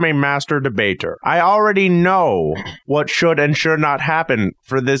 I am a master debater. I already know what should and should not happen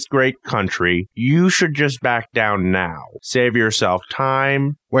for this great country. You should just back down now. Save yourself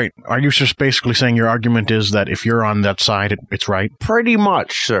time. Wait, are you just basically saying your argument is that if you're on that side, it's right? Pretty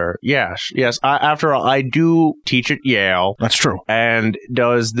much, sir. Yes. After all, I do teach at Yale. That's true. And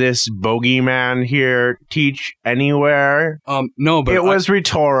does this Bogeyman here teach anywhere? No, but it was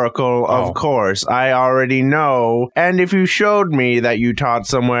rhetorical, of course. I already know. And if you showed me that you taught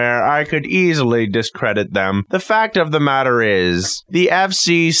somewhere, I could easily discredit them. The fact of the matter is, the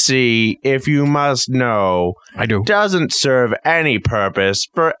FCC, if you must know, I do, doesn't serve any purpose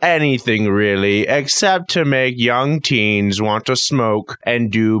for anything really, except to make young teens want to smoke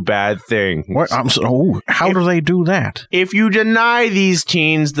and do bad things. What? How do they do that? If you deny these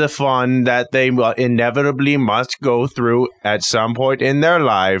teens the fun that they inevitably must go through at some point in their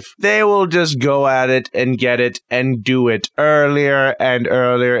life, they will just go at it and get it and do it earlier and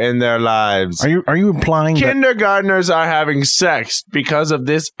earlier in their lives. Are you implying kindergartners are having sex because of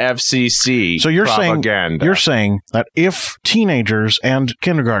this FCC so you're propaganda? Saying that if teenagers and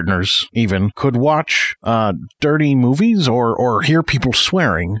kindergartners even could watch dirty movies or hear people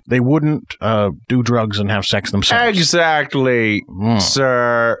swearing, they wouldn't do drugs and have sex themselves. Exactly,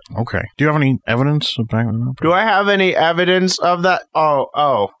 sir. Okay. Do you have any evidence of that? Do I have any evidence of that?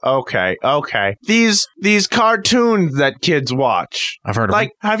 Oh, okay. These cartoons that kids watch. I've heard of them.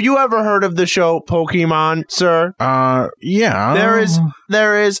 Have you ever heard of the show Pokemon, sir? Yeah.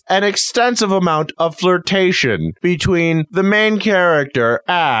 There is an extensive amount of flirtation between the main character,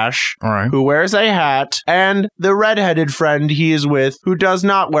 Ash, who wears a hat, and the redheaded friend he is with, who does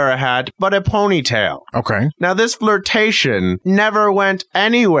not wear a hat, but a ponytail. Okay. Now, this flirtation never went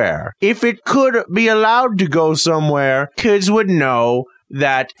anywhere. If it could be allowed to go somewhere, kids would know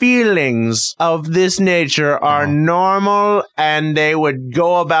that feelings of this nature are normal and they would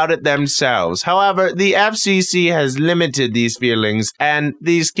go about it themselves. However, the FCC has limited these feelings and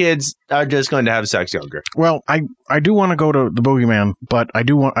these kids are just going to have sex younger. Well, I do want to go to the Boogeyman, but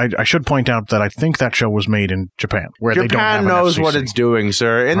I should point out that I think that show was made in Japan, where they don't have Japan an knows FCC. what it's doing,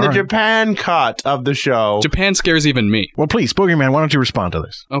 sir. In the Japan cut of the show, Japan scares even me. Well, please, Boogeyman, why don't you respond to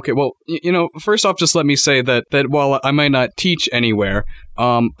this? Okay, well, you know, first off, just let me say that while I might not teach anywhere,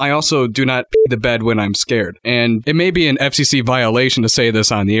 I also do not pee the bed when I'm scared. And it may be an FCC violation to say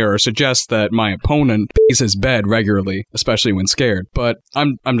this on the air or suggest that my opponent pees his bed regularly, especially when scared. But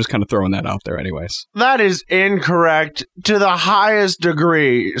I'm just kind of throwing that out there anyways. That is incorrect to the highest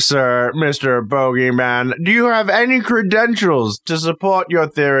degree, sir, Mr. Bogeyman. Do you have any credentials to support your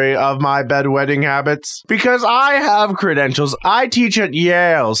theory of my bedwetting habits? Because I have credentials. I teach at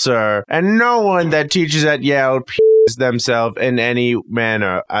Yale, sir, and no one that teaches at Yale themselves in any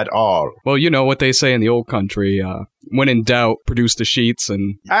manner at all. Well, you know what they say in the old country, when in doubt, produce the sheets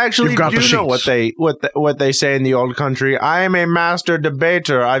and. I actually got do the know what they say in the old country. I am a master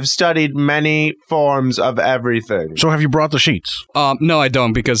debater. I've studied many forms of everything. So have you brought the sheets? No, I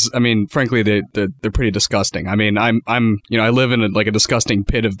don't, because I mean, frankly, they're pretty disgusting. I mean, I live in a disgusting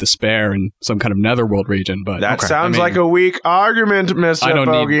pit of despair in some kind of netherworld region. But that sounds like a weak argument, Mr.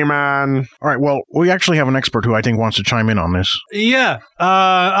 Bogeyman. All right, well, we actually have an expert who I think wants to chime in on this. Yeah,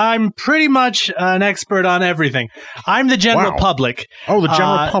 I'm pretty much an expert on everything. I'm the general public. Oh, the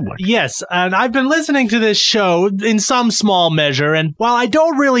general public. Yes, and I've been listening to this show in some small measure, and while I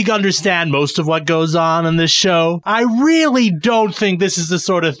don't really understand most of what goes on in this show, I really don't think this is the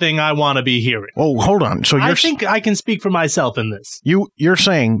sort of thing I want to be hearing. Oh, hold on. So I think I can speak for myself in this. You're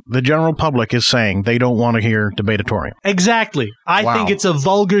saying the general public is saying they don't want to hear Debatatorium. Exactly. I think it's a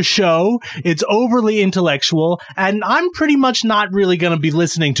vulgar show. It's overly intellectual, and I'm pretty much not really going to be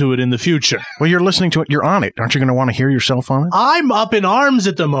listening to it in the future. Well, you're listening to it. You're on it. Aren't you going to want to hear yourself on it? I'm up in arms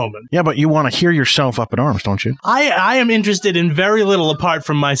at the moment. Yeah, but you want to hear yourself up in arms, don't you? I am interested in very little apart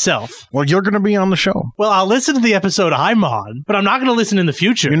from myself. Well, you're going to be on the show. Well, I'll listen to the episode I'm on, but I'm not going to listen in the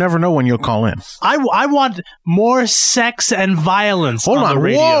future. You never know when you'll call in. I want more sex and violence on the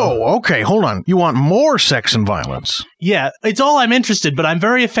radio. Whoa, okay, hold on. You want more sex and violence? Yeah, it's all I'm interested, but I'm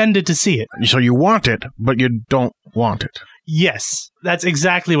very offended to see it. So you want it, but you don't want it. Yes, that's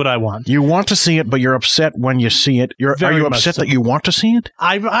exactly what I want. You want to see it, but you're upset when you see it. Are you upset that you want to see it?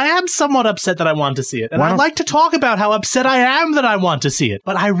 I am somewhat upset that I want to see it. And I'd like to talk about how upset I am that I want to see it.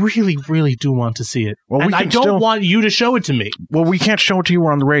 But I really, really do want to see it. Well, and I don't want you to show it to me. Well, we can't show it to you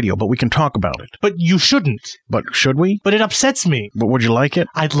on the radio, but we can talk about it. But you shouldn't. But should we? But it upsets me. But would you like it?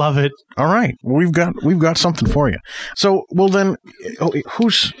 I'd love it. All right. Well, we've got something for you. So, well then,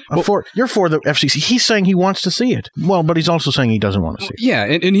 you're for the FCC. He's saying he wants to see it. Well, but he's also saying he doesn't want to see it. Yeah,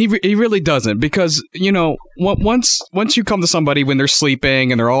 and he really doesn't, because, once you come to somebody when they're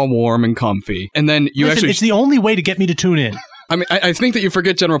sleeping and they're all warm and comfy, and then it's the only way to get me to tune in. I mean, I think that you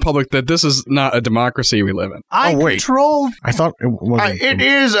forget, general public, that this is not a democracy we live in. I thought it was. It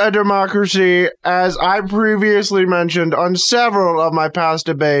is a democracy, as I previously mentioned on several of my past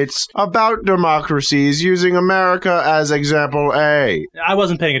debates about democracies, using America as example A. I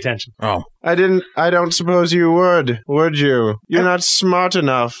wasn't paying attention. Oh. I don't suppose you would you? You're not smart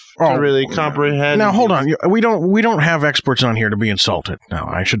enough to really comprehend. Now, hold on. We don't have experts on here to be insulted. Now,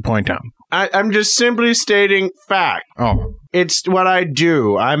 I should point out. I'm just simply stating fact. Oh. It's what I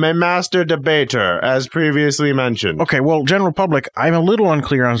do. I'm a master debater, as previously mentioned. Okay, well, general public, I'm a little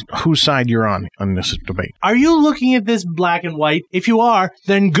unclear on whose side you're on this debate. Are you looking at this black and white? If you are,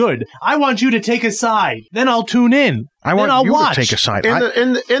 then good. I want you to take a side. Then I'll tune in. I want you to take a side.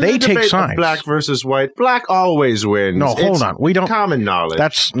 In the they debate take sides. Of black versus white, black always wins. No, hold on. We don't. Common knowledge.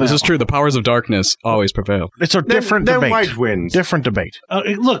 This is true. The powers of darkness always prevail. It's a different debate. Then white wins. Different debate.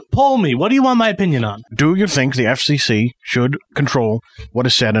 Look, poll me. What do you want my opinion on? Do you think the FCC should control what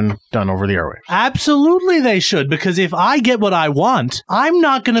is said and done over the airwaves? Absolutely they should, because if I get what I want, I'm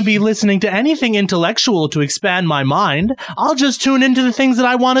not going to be listening to anything intellectual to expand my mind. I'll just tune into the things that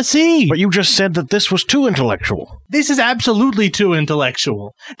I want to see. But you just said that this was too intellectual. This is absolutely too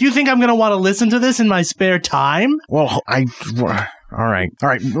intellectual. Do you think I'm going to want to listen to this in my spare time? Well, All right.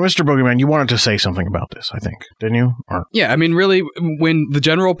 Mr. Boogeyman, you wanted to say something about this, I think, didn't you? Yeah, I mean, really, when the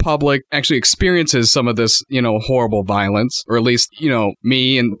general public actually experiences some of this, horrible violence, or at least,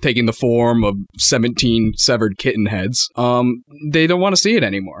 me and taking the form of 17 severed kitten heads, they don't want to see it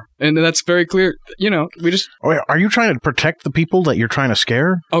anymore. And that's very clear. We just... Wait, are you trying to protect the people that you're trying to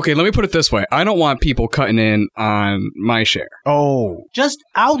scare? Okay, let me put it this way. I don't want people cutting in on my share. Oh. Just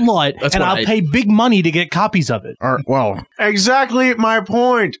outlaw it, and I'll pay big money to get copies of it. Well... Exactly my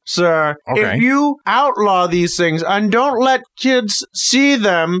point, sir. Okay. If you outlaw these things and don't let kids see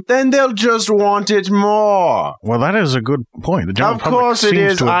them, then they'll just want it more. Well, that is a good point. The general of course it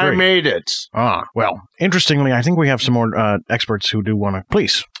is. I made it. Well, interestingly, I think we have some more experts who do want to...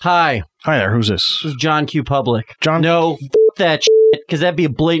 Please. Hi. Hi there. Who's this? This is John Q. Public. John? No, that shit, because that'd be a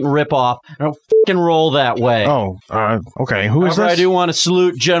blatant ripoff. I don't fucking roll that way. Oh, okay. Who is this? I do want to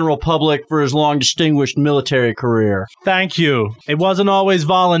salute General Public for his long, distinguished military career. Thank you. It wasn't always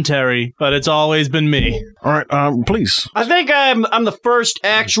voluntary, but it's always been me. All right, please. I think I'm the first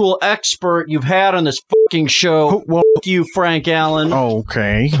actual expert you've had on this fucking show. You, Frank Allen.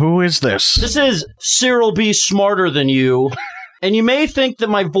 Okay. Who is this? This is Cyril B. Smarter Than You. And you may think that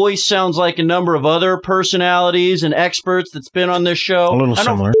my voice sounds like a number of other personalities and experts that's been on this show. A little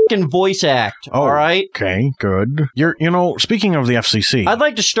similar. I don't fucking voice act, all right? Okay, good. Speaking of the FCC... I'd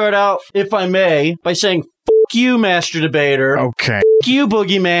like to start out, if I may, by saying you, Master Debater. Okay. F you,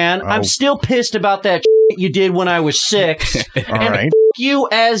 Boogeyman. I'm still pissed about that you did when I was 6. All right. F you,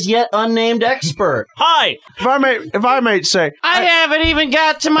 as yet unnamed expert. Hi. If I may say, I haven't even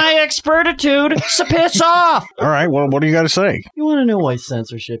got to my expertitude, so piss off. All right. Well, what do you got to say? You want to know why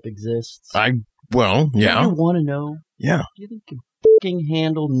censorship exists? Yeah. You want to know? Yeah. Do you think you can fucking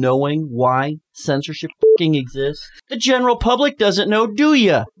handle knowing why censorship fucking exists? The general public doesn't know, do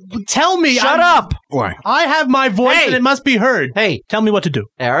ya? Tell me. Shut up. Why? I have my voice and it must be heard. Hey. Tell me what to do.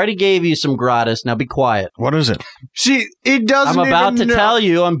 I already gave you some gratis. Now be quiet. What is it? It doesn't. I'm about to even know. tell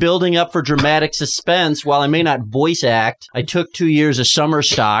you. I'm building up for dramatic suspense. While I may not voice act, I took 2 years of summer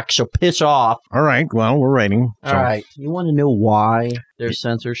stock, so piss off. All right. Well, we're waiting. All right. You want to know why there's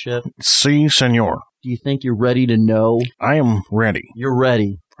censorship? Si, senor. Do you think you're ready to know? I am ready. You're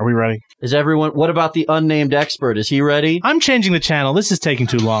ready. Are we ready? Is everyone... What about the unnamed expert? Is he ready? I'm changing the channel. This is taking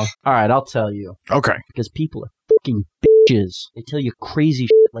too long. All right, I'll tell you. Okay. Because people are fucking bitches. They tell you crazy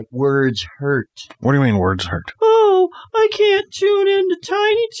shit like words hurt. What do you mean words hurt? Oh, I can't tune into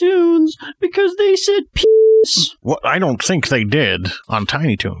Tiny Toons because they said peace. Well, I don't think they did on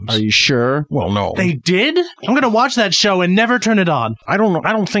Tiny Toons. Are you sure? Well, no. They did? I'm going to watch that show and never turn it on. I don't know.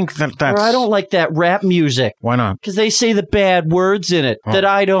 I don't think that's... Or I don't like that rap music. Why not? Because they say the bad words in it that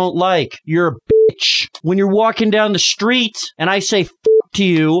I don't like. You're a bitch. When you're walking down the street and I say to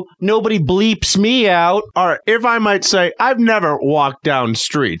you, nobody bleeps me out. All right, if I might say, I've never walked down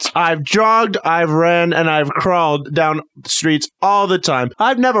streets. I've jogged, I've ran, and I've crawled down streets all the time.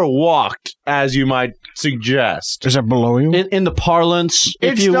 I've never walked, as you might suggest. Is that below you? In the parlance,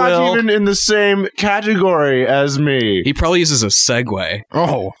 if it's you will. It's not even in the same category as me. He probably uses a Segway.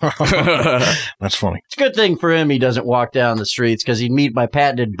 Oh, that's funny. It's a good thing for him he doesn't walk down the streets because he'd meet my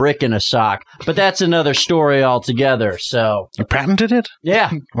patented brick in a sock. But that's another story altogether, so... You patented it?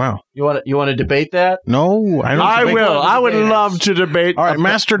 Yeah. Wow. You want to debate that? No, I don't. I will. I would love to debate. All right,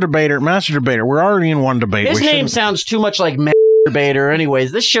 Master Debater. We're already in one debate. His name sounds too much like Debater.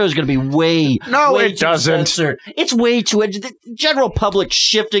 Anyways, this show's going to be way it doesn't. Censored. It's way too edgy. The general public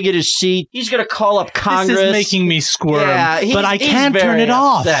shifting at his seat. He's going to call up Congress. This is making me squirm. Yeah, but I can't turn it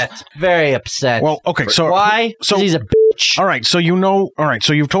off. Very upset. Well, okay. So why? So he's a bitch. All right. So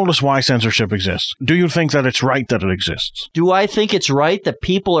So you've told us why censorship exists. Do you think that it's right that it exists? Do I think it's right that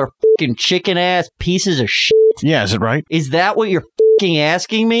people are fucking chicken ass pieces of shit? Yeah. Is it right? Is that what you're fucking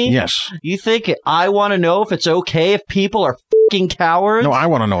asking me? Yes. You think I want to know if it's okay if people are fucking cowards? No, I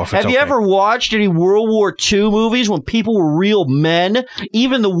want to know if it's okay. Have you ever watched any World War II movies when people were real men?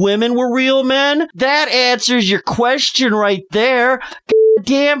 Even the women were real men? That answers your question right there.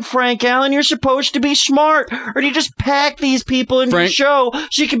 Damn, Frank Allen, you're supposed to be smart. Or do you just pack these people into the show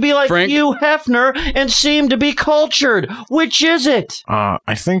so you can be like Hugh Hefner and seem to be cultured? Which is it?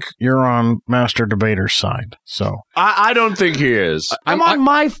 I think you're on Master Debater's side. So I don't think he is. I'm on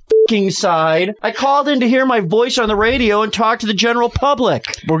my fucking side. I called in to hear my voice on the radio and talk to the general public.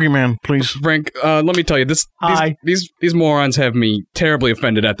 Boogeyman, please. Frank, let me tell you, these morons have me terribly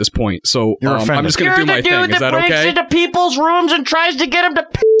offended at this point. So I'm just going to do my thing. Is that okay? You're the dude that breaks into people's rooms and tries to get them to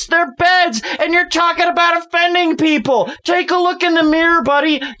piss their beds, and you're talking about offending people. Take a look in the mirror,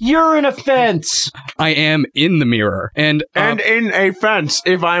 buddy. You're an offense. I am in the mirror. And in a fence,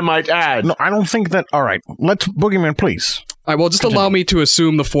 if I might add. No, I don't think that... All right, let's... Boogeyman, please. All right, well, just allow me to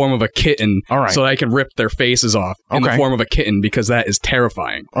assume the form of a kitten so that I can rip their faces off in the form of a kitten because that is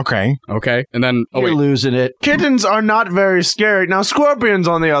terrifying. Okay. Okay? And then... You're losing it. Kittens are not very scary. Now, scorpions,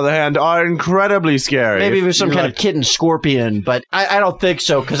 on the other hand, are incredibly scary. Maybe there's some kind of kitten scorpion, but I don't think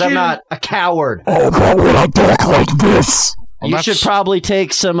so because I'm not a coward. Oh, but when I talk like this... You should probably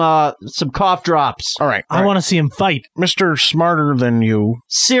take some cough drops. All right. I want to see him fight. Mr. Smarter Than You.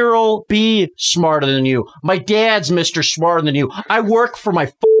 Cyril B. Smarter Than You. My dad's Mr. Smarter Than You. I work for my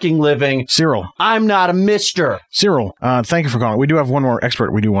fucking living. Cyril. I'm not a mister. Cyril, thank you for calling. We do have one more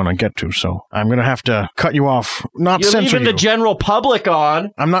expert we do want to get to, so I'm going to have to cut you off. Not You're censor leaving you. the general public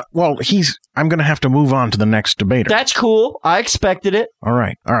on. I'm not... Well, I'm going to have to move on to the next debater. That's cool. I expected it. All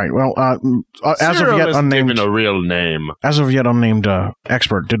right. Well, as Cyril of yet unnamed... given a real name. As of yet unnamed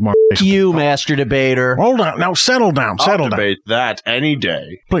expert did more... You, Master Debater. Hold on. Now, settle down. I'll debate that any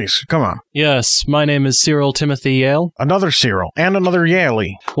day. Please, come on. Yes, my name is Cyril Timothy Yale. Another Cyril. And another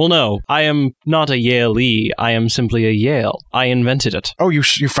Yaley. Well, no, I am not a Yaley. I am simply a Yale. I invented it. Oh, you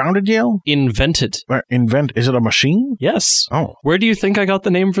founded Yale? Invented. Is it a machine? Yes. Oh. Where do you think I got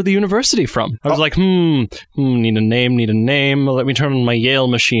the name for the university from? I was like, need a name. Let me turn on my Yale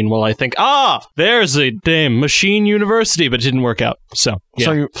machine while I think, there's a name, Machine University, but it didn't work out. So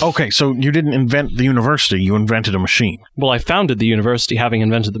So you didn't invent the university, you invented a machine. Well, I founded the university having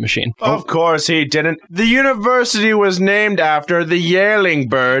invented the machine. Of course he didn't. The university was named after the Yaling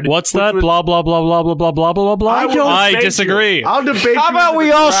bird. What's that? Blah, blah, blah, blah, blah, blah, blah, blah, blah. I disagree. I'll debate How about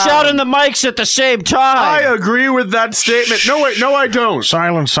we all shout in the mics at the same time? I agree with that statement. No, wait, no, I don't.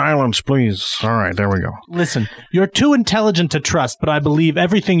 Silence, please. All right, there we go. Listen, you're too intelligent to trust, but I believe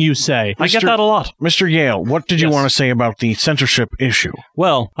everything you say. I get that a lot. Mr. Yale, what did you want to say about the censorship issue?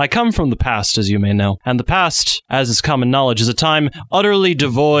 Well, I come from the past, as you may know, and the past, as is common knowledge, is a time utterly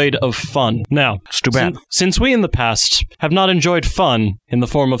devoid of fun. Now, it's too bad. Since we in the past have not enjoyed fun in the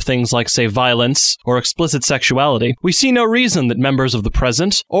form of things like, say, violence or explicit sexuality, we see no reason that members of the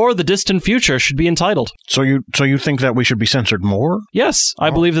present or the distant future should be entitled. So you think that we should be censored more? Yes, I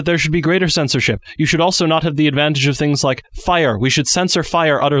believe that there should be greater censorship. You should also not have the advantage of things like fire. We should censor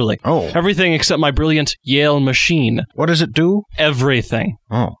fire utterly. Oh. Everything except my brilliant Yale machine. What does it do? Everything.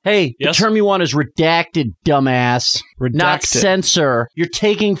 Oh. Hey, the term you want is redacted, dumbass. Not censor. You're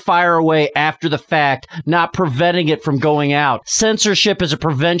taking fire away after the fact, not preventing it from going out. Censorship is a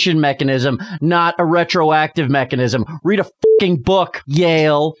prevention mechanism, not a retroactive mechanism. Read a fucking book,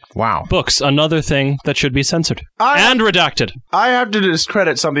 Yale. Wow. Books, another thing that should be censored. And redacted. I have to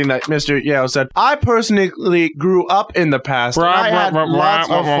discredit something that Mr. Yale said. I personally grew up in the past, and I had lots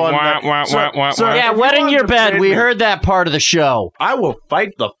of fun. Sir, yeah, wetting your bed. We heard that part of the show. I will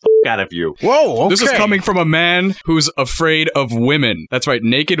fight the fuck out of you. Whoa, okay. This is coming from a man who's afraid of women. That's right,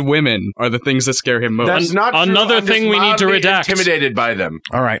 naked women are the things that scare him most. That's not true. Another I'm thing just we need to mildly redact. Intimidated by them.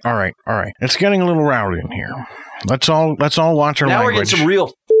 All right. It's getting a little rowdy in here. Let's all watch our now language. we're getting some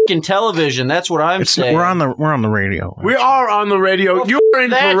real fucking television. That's what I'm saying. We're on the radio. We are on the radio. Well, You're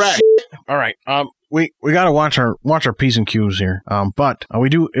incorrect. All right. We got to watch our P's and Q's here. But we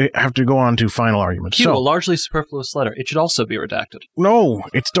do have to go on to final arguments. Q, a largely superfluous letter. It should also be redacted. No,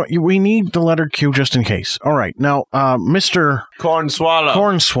 we need the letter Q just in case. All right. Now, Mr.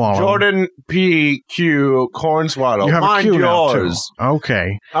 Cornswallow. Jordan P. Q. Cornswallow. You have Mind a Q yours. now, too.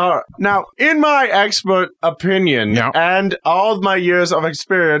 Okay. Now, in my expert opinion and all of my years of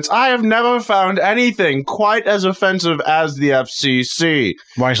experience, I have never found anything quite as offensive as the FCC.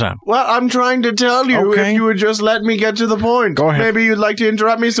 Why is that? Well, I'm trying to tell you if you would just let me get to the point. Go ahead. Maybe you'd like to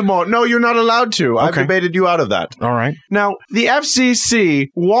interrupt me some more. No, you're not allowed to. I've debated you out of that. All right. Now, the FCC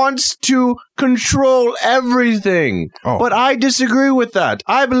wants to control everything. But I disagree with that.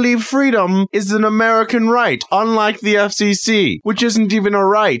 I believe freedom is an American right, unlike the FCC, which isn't even a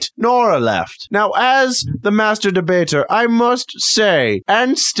right, nor a left. Now, as the master debater, I must say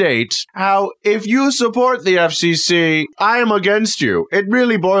and state how if you support the FCC, I am against you. It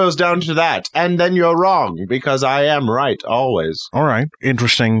really boils down to that. And then you're wrong, because I am right, always. All right.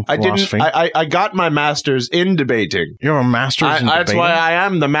 Interesting philosophy. I got my master's in debating. You have a master's in debating? That's why I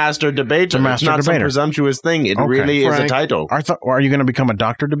am the master debater. It's not some presumptuous thing. It really is a title. Are you going to become a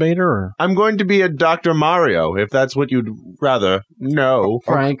doctor debater? Or? I'm going to be a Dr. Mario, if that's what you'd rather know.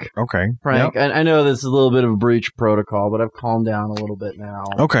 Frank. Okay. Frank, Yep. I know this is a little bit of a breach of protocol, but I've calmed down a little bit now.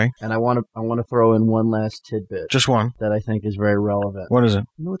 Okay. And I want to throw in one last tidbit. Just one. That I think is very relevant. What is it?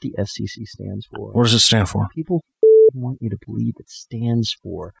 You know what the FCC stands for? What does it stand for? People want you to believe it stands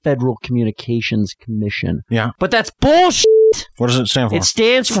for Federal Communications Commission. Yeah. But that's bullshit. What does it stand for? It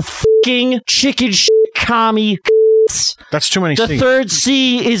stands for fucking chicken shit commie. That's too many The C's. third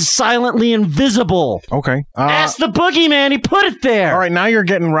C is silently invisible. Okay. Ask the boogeyman. He put it there. All right. Now you're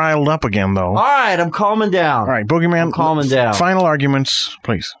getting riled up again, though. All right. I'm calming down. All right. Boogeyman. I'm calming down. Final arguments,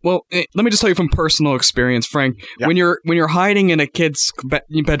 please. Well, let me just tell you from personal experience, Frank. Yeah. When you're hiding in a kid's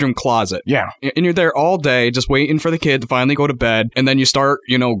bedroom closet, and you're there all day just waiting for the kid to finally go to bed, and then you start,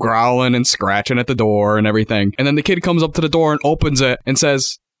 growling and scratching at the door and everything, and then the kid comes up to the door and opens it and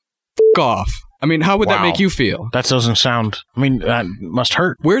says, "F*** off." I mean, how would that make you feel? That doesn't sound... that must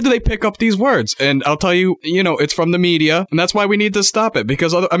hurt. Where do they pick up these words? And I'll tell you, it's from the media, and that's why we need to stop it.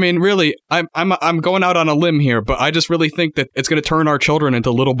 Because, really, I'm going out on a limb here, but I just really think that it's going to turn our children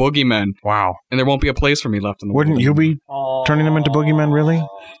into little boogeymen. Wow. And there won't be a place for me left in the world. Wouldn't you be turning them into boogeymen, really?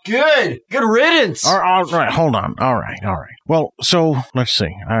 Good riddance. All right, hold on. All right. Well, so, let's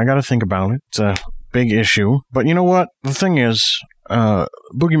see. I got to think about it. It's a big issue. But you know what? The thing is...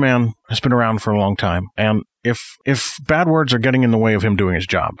 Boogeyman has been around for a long time, and if bad words are getting in the way of him doing his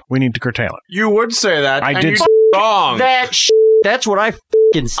job, we need to curtail it. You would say that. I and did. you're wrong. That's what I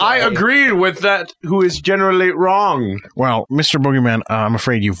f***ing say. I agreed with that, who is generally wrong. Well, Mr. Boogeyman, I'm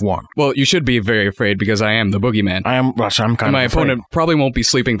afraid you've won. Well, you should be very afraid because I am the boogeyman. I'm kind of my opponent probably won't be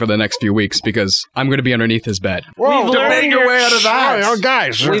sleeping for the next few weeks because I'm going to be underneath his bed. Whoa, debate your way out of that. Oh,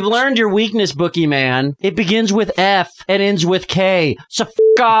 guys. We've learned your weakness, Boogeyman. It begins with F and ends with K. So f***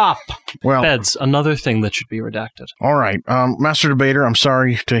 off. Well, Beds, another thing that should be redacted. All right. Master Debater, I'm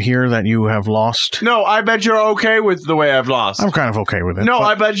sorry to hear that you have lost. No, I bet you're okay with the way I've lost. I'm kind of okay with it. No,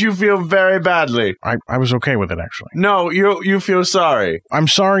 I bet you feel very badly. I was okay with it, actually. No, you feel sorry. I'm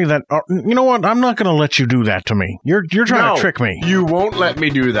sorry that... you know what? I'm not going to let you do that to me. You're trying to trick me. You won't let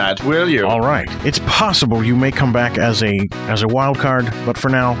me do that, will you? All right. It's possible you may come back as a wild card, but for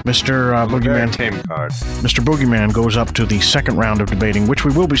now, Mr. Boogeyman... tame card. Mr. Boogeyman goes up to the second round of debating, which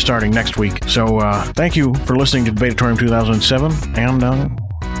we will be starting next week. So, thank you for listening to Debatorium 2007, and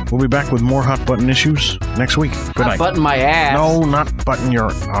we'll be back with more hot button issues next week. Good night. Button my ass. No, not button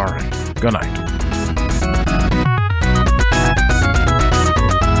your... All right. Good night.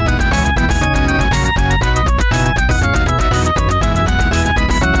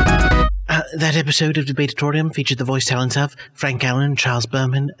 That episode of Debatorium featured the voice talents of Frank Allen, Charles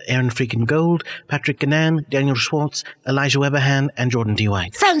Berman, Aaron Freakin Gold, Patrick Gannan, Daniel Schwartz, Elijah Weberhan, and Jordan D.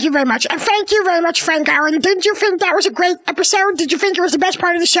 White. Thank you very much. And thank you very much, Frank Allen. Didn't you think that was a great episode? Did you think it was the best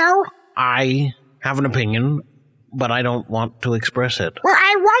part of the show? I have an opinion, but I don't want to express it. Well,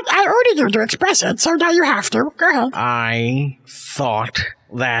 I ordered you to express it, so now you have to. Go ahead. I thought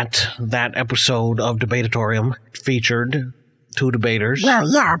that episode of Debatorium featured two debaters. Well,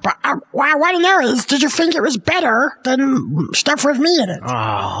 yeah, but what I want to know is, did you think it was better than stuff with me in it?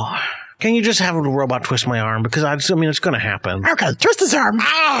 Oh, can you just have a robot twist my arm? Because it's going to happen. Okay, twist his arm.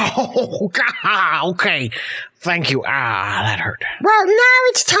 Oh, okay. Thank you. That hurt. Well, now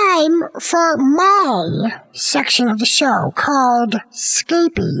it's time for my section of the show called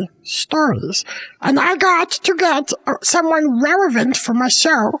Scapy Stories. And I got to get someone relevant for my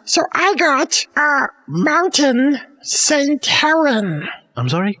show. So I got Mountain St. Helen. I'm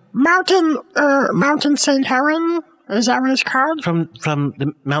sorry? Mountain St. Helen? Is that what it's called? From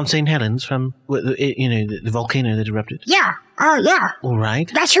the Mount St. Helens, from, the volcano that erupted? Yeah. Yeah. All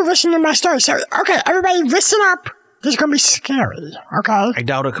right. That's who listened to my story. So, okay, everybody listen up. This is going to be scary, okay? I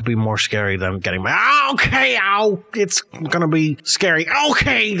doubt it could be more scary than getting my... Okay, it's going to be scary.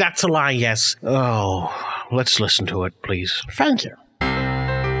 Okay, that's a lie, yes. Oh, let's listen to it, please. Thank you.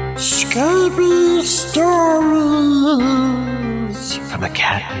 Scapy Stories. From a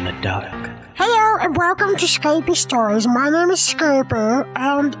cat in the dark. Hello and welcome to Scapy Stories. My name is Scapy,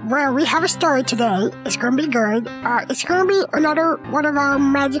 and well, we have a story today. It's going to be good. It's going to be another one of our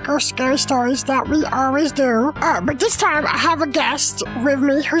magical scary stories that we always do. But this time I have a guest with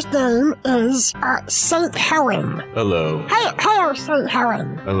me whose name is St. Helen. Hello. Hello, St.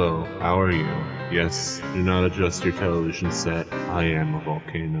 Helen. Hello. How are you? Yes, do not adjust your television set. I am a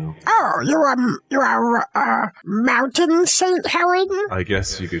volcano. Oh, you are Mountain St. Helen? I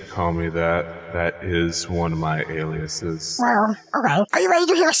guess you could call me that. That is one of my aliases. Well, okay. Are you ready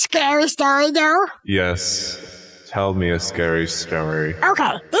to hear a scary story now? Yes. Tell me a scary story.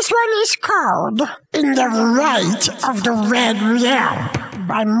 Okay, this one is called In the Light of the Red Lamp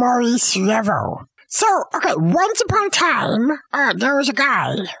by Maurice Revo. So, okay, once upon a time, there was a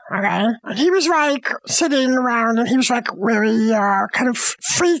guy, okay, and he was, sitting around, and he was, really, kind of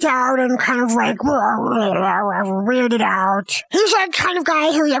freaked out and kind of, weirded out. He was, kind of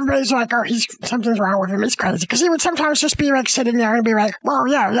guy who everybody's something's wrong with him, he's crazy, because he would sometimes just be, sitting there and be well,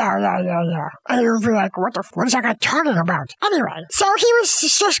 yeah. And he would be what is that guy talking about? Anyway, so he was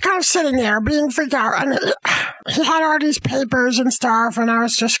just kind of sitting there, being freaked out, and he had all these papers and stuff, and I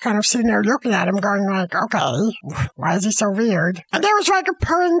was just kind of sitting there looking at him, going, okay, why is he so weird? And there was a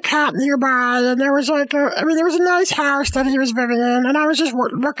purring cat nearby, and there was there was a nice house that he was living in, and I was just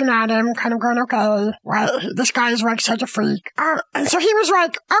looking at him, kind of going, okay, well, this guy is such a freak. And so he was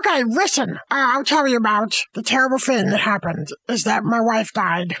okay, listen, I'll tell you about the terrible thing that happened, is that my wife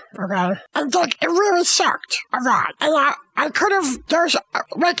died, okay? And it really sucked a lot. And I could have, there's,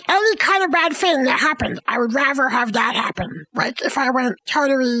 any kind of bad thing that happened, I would rather have that happen. If I went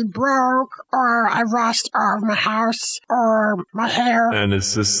totally broke, or I lost all of my house, or my hair. And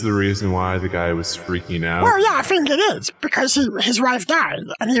is this the reason why the guy was freaking out? Well, yeah, I think it is, because his wife died,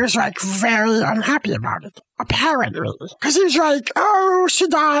 and he was, very unhappy about it. Apparently. Because he was oh, she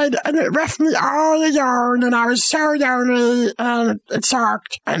died, and it left me all alone, and I was so lonely, and it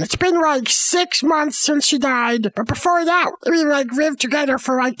sucked. And it's been 6 months since she died, but before that, we lived together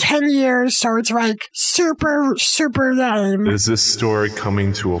for 10 years, so it's super, super lame. Is this story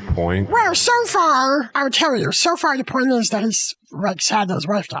coming to a point? Well, so far, I would tell you, so far the point is that he's like, sad that his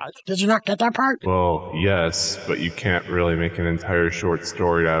wife died. Did you not get that part? Well, yes, but you can't really make an entire short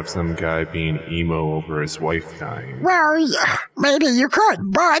story out of some guy being emo over his wife dying. Well, yeah, maybe you could,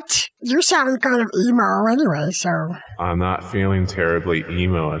 but you sound kind of emo anyway, so... I'm not feeling terribly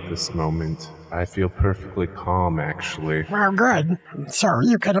emo at this moment. I feel perfectly calm, actually. Well, good. So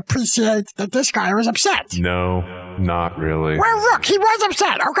you can appreciate that this guy was upset. No, not really. Well, look, he was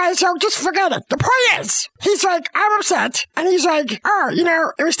upset, okay? So just forget it. The point is, he's like, I'm upset. And he's like, oh, you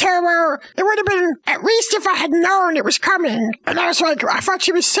know, it was terrible. It would have been, at least if I had known it was coming. And I was like, I thought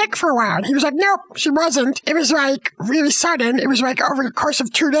she was sick for a while. And he was like, nope, she wasn't. It was like really sudden. It was like over the course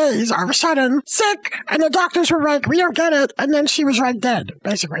of 2 days, all of a sudden, sick. And the doctors were like, we don't get it. And then she was like dead,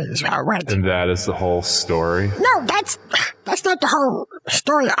 basically, is how it went. And that is the whole story? No, that's not the whole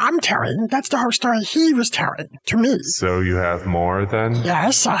story I'm telling. That's the whole story he was telling to me. So you have more then?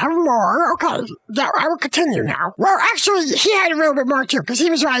 Yes, I have more. Okay, yeah, I will continue now. Well, actually, he had a little bit more too, because he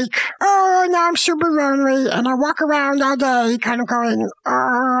was like, oh, now I'm super lonely, and I walk around all day kind of going,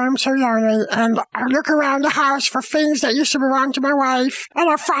 oh, I'm so lonely, and I look around the house for things that used to belong to my wife, and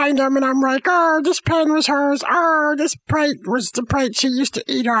I find them, and I'm like, oh, this pen was hers, oh, this plate was the plate she used to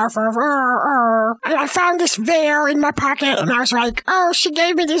eat off of, oh. And I found this veil in my pocket, and I was like, oh, she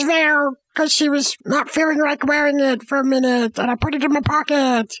gave me this veil because she was not feeling like wearing it for a minute, and I put it in my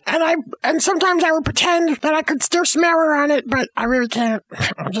pocket. And sometimes I would pretend that I could still smell her on it, but I really can't.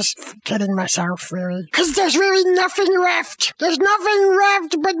 I'm just kidding myself, really. Because there's really nothing left. There's nothing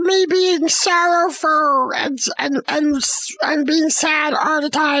left but me being sorrowful and being sad all the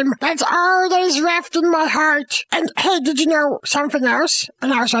time. That's all that is left in my heart. And hey, did you know something else?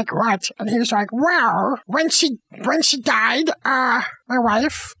 And I was like, what? And he was like, well, when she died, my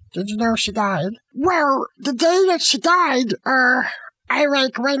wife... Did you know she died? Well, the day that she died, I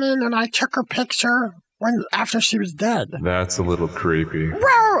went in and I took her picture after she was dead. That's a little creepy.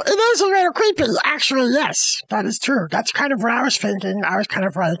 Well, it is a little creepy, actually, yes. That is true. That's kind of what I was thinking. I was kind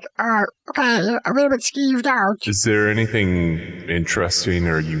of like, okay, a little bit skeeved out. Is there anything interesting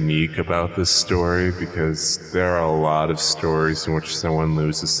or unique about this story? Because there are a lot of stories in which someone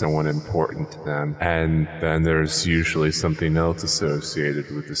loses someone important to them, and then there's usually something else associated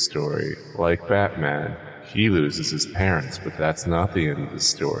with the story. Like Batman. He loses his parents, but that's not the end of the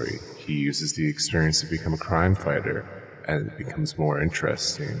story. He uses the experience to become a crime fighter, and it becomes more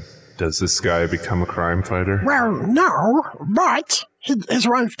interesting. Does this guy become a crime fighter? Well, no, but his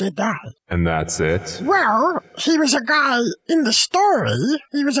wife did die. And that's it? Well, he was a guy in the story.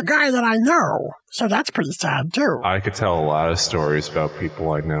 He was a guy that I know, so that's pretty sad, too. I could tell a lot of stories about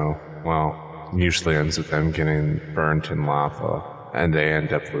people I know. Well, usually ends with them getting burnt in lava. And they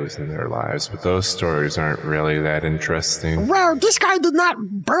end up losing their lives. But those stories aren't really that interesting. Well, this guy did not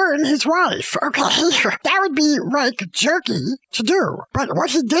burn his wife, okay? That would be, like, jerky to do. But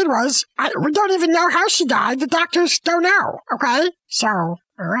what he did was, we don't even know how she died. The doctors don't know, okay? So, all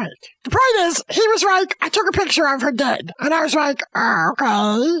right. The point is, he was like, I took a picture of her dead. And I was like,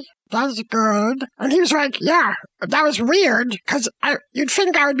 okay. That's good. And he was like, yeah, that was weird, because you'd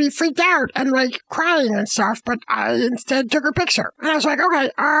think I would be freaked out and, like, crying and stuff, but I instead took a picture. And I was like,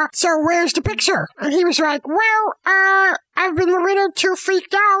 okay, so where's the picture? And he was like, well, I've been a little too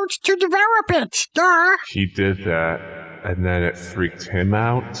freaked out to develop it, duh. He did that, and then it freaked him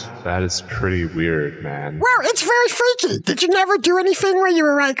out? That is pretty weird, man. Well, it's very freaky. Did you never do anything where you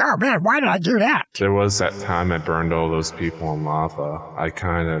were like, oh man, why did I do that? There was that time I burned all those people in lava. I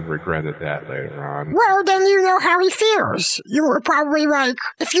kind of regretted that later on. Well, then you know how he feels. You were probably like,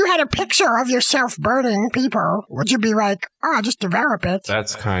 if you had a picture of yourself burning people, would you be like, oh, just develop it?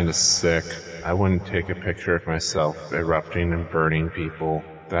 That's kind of sick. I wouldn't take a picture of myself erupting and burning people.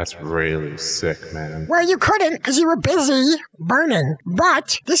 That's really sick, man. Well, you couldn't because you were busy burning.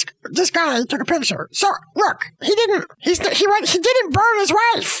 But this guy took a picture. So look, he didn't burn his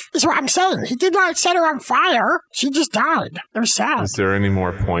wife. Is what I'm saying. He did not set her on fire. She just died. It was sad. Is there any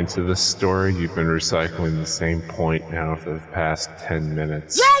more point to this story? You've been recycling the same point now for the past 10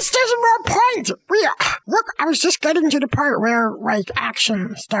 minutes. Yes, there's more point. Look, I was just getting to the part where like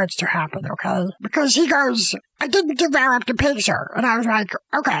action starts to happen. Okay, because he goes, I didn't develop the picture. And I was like,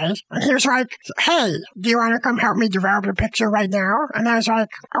 okay. And he was like, hey, do you want to come help me develop the picture right now? And I was like,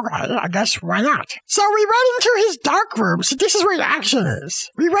 okay, I guess why not? So we went into his dark room. So this is where the action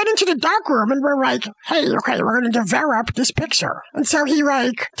is. We went into the dark room and we're like, hey, okay, we're going to develop this picture. And so he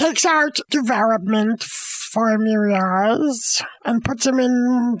like takes out development formulas and puts them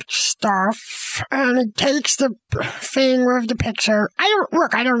in stuff and he takes the thing with the picture.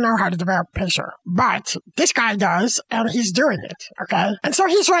 I don't know how to develop a picture, but this guy does, and he's doing it, okay? And so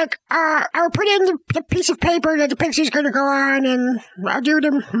he's like, I'll put in the piece of paper that the picture's gonna go on, and I'll do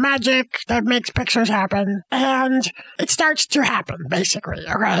the magic that makes pictures happen, and it starts to happen, basically,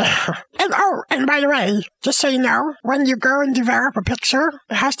 okay? And by the way, just so you know, when you go and develop a picture,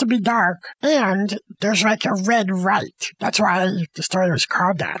 it has to be dark, and there's like a red light. That's why the story was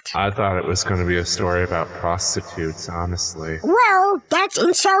called that. I thought it was going to be a story about prostitutes, honestly. Well, that's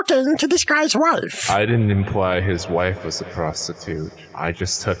insulting to this guy's wife. I didn't imply his wife was a prostitute. I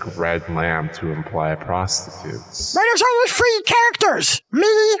just took Red Lamb to imply prostitutes. But there's only 3 characters.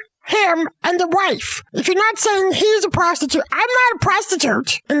 Me, him, and the wife. If you're not saying he's a prostitute, I'm not a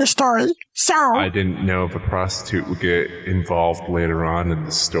prostitute in the story, so... I didn't know if a prostitute would get involved later on in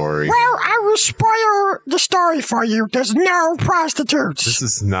the story. Well, I will spoil the story for you. There's no prostitutes. This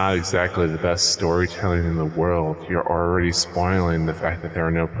is not exactly the best storytelling in the world. You're already spoiling the fact that there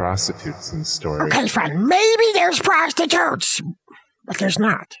are no prostitutes in the story. Okay, fine. Maybe there's prostitutes. But there's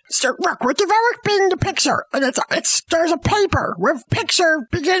not. So, look, we're developing the picture, and there's a paper with picture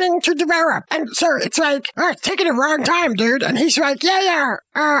beginning to develop. And so it's like, it's taking a long time, dude. And he's like,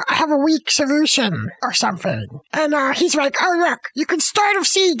 I have a weak solution or something. And he's like, oh, look, you can sort of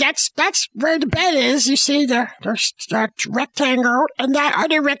see that's where the bed is. You see there's that rectangle, and that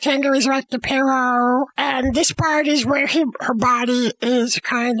other rectangle is like the pillow. And this part is where her body is,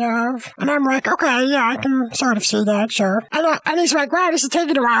 kind of. And I'm like, okay, yeah, I can sort of see that, sure. And he's like, wow, this is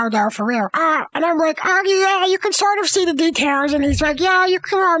taking a while though, for real. And I'm like, oh yeah, you can sort of see the details. And he's like, yeah, you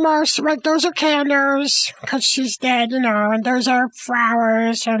can almost, like, those are candles, because she's dead, and those are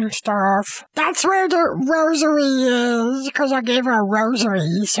flowers and stuff. That's where the rosary is, because I gave her a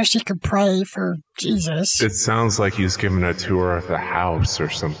rosary so she could pray for Jesus. It sounds like he's giving a tour of the house or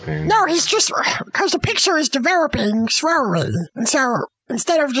something. No, he's just, because the picture is developing slowly. And so,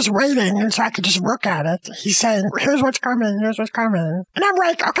 instead of just waiting and so I could just look at it, he's saying, here's what's coming. And I'm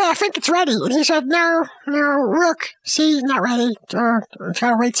like, okay, I think it's ready. And he said, no, look, see, not ready. It's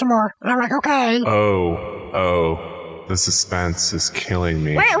gotta wait some more. And I'm like, okay. Oh, the suspense is killing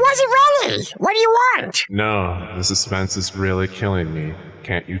me. Wait, it wasn't ready. What do you want? No, the suspense is really killing me.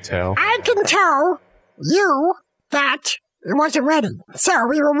 Can't you tell? I can tell you that it wasn't ready. So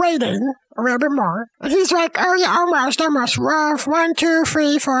we were waiting a little bit more. And he's like, oh yeah, almost. Rough. 1, 2,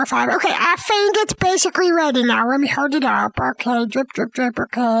 3, 4, 5. Okay, I think it's basically ready now. Let me hold it up. Okay, drip.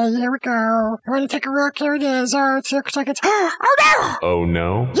 Okay, here we go. You want to take a look? Here it is. Oh, it looks like it's... Oh no! Oh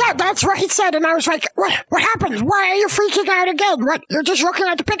no? Yeah, that's what he said. And I was like, what happened? Why are you freaking out again? What? You're just looking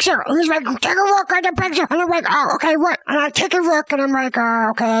at the picture. And he's like, take a look at the picture. And I'm like, oh, okay, what? And I take a look and I'm like,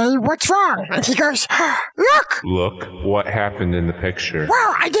 okay, what's wrong? And he goes, look! Look, what happened in the picture?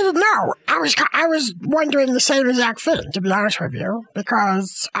 Well, I didn't know. I was wondering the same exact thing, to be honest with you,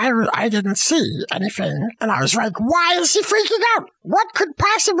 because I didn't see anything, and I was like, why is he freaking out? What could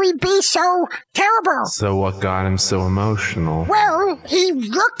possibly be so terrible? So what got him so emotional? Well, he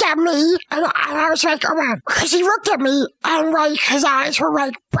looked at me, and I was like, oh man, because he looked at me, and like, his eyes were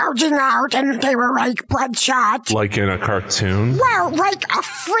like bulging out, and they were like bloodshot. Like in a cartoon? Well, like a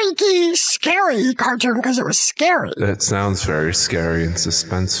freaky, scary cartoon, because it was scary. That sounds very scary and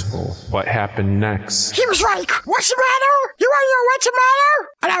suspenseful. What happened next? He was like, what's the matter? You want to know what's the matter?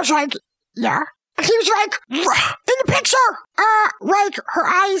 And I was like, yeah. And he was like, in the picture, like her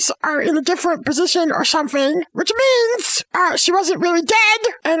eyes are in a different position or something, which means she wasn't really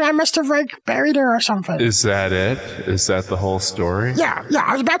dead, and I must have like buried her or something. Is that it? Is that the whole story? Yeah,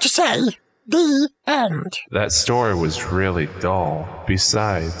 I was about to say, the end. That story was really dull.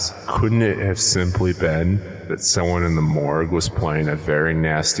 Besides, couldn't it have simply been that someone in the morgue was playing a very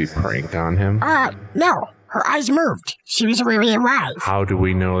nasty prank on him? No. Her eyes moved. She was really alive. How do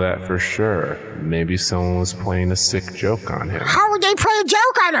we know that for sure? Maybe someone was playing a sick joke on him. How would they play a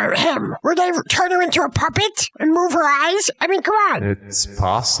joke on him? Would they turn her into a puppet and move her eyes? I mean, come on. It's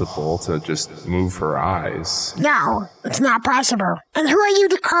possible to just move her eyes. No, it's not possible. And who are you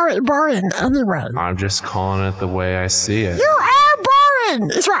to call it boring anyway? I'm just calling it the way I see it. You are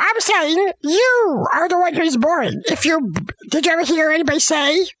boring, is what I'm saying. You are the one who's boring. Did you ever hear anybody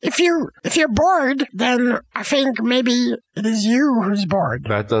say, if you're bored, then I think maybe it is you who's bored.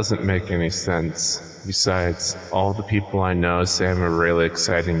 That doesn't make any sense. Besides, all the people I know say I'm a really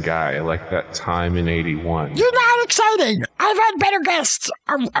exciting guy, like that time in 81. You're not exciting. I've had better guests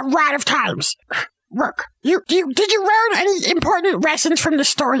a lot of times. Look, Did you learn any important lessons from the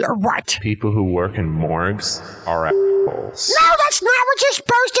story or what? People who work in morgues are assholes. No, that's not what you're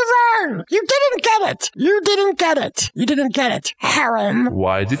supposed to learn. You didn't get it, Helen.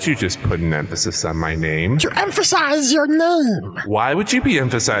 Why did you just put an emphasis on my name? To emphasize your name. Why would you be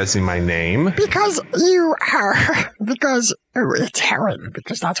emphasizing my name? Because it's Helen,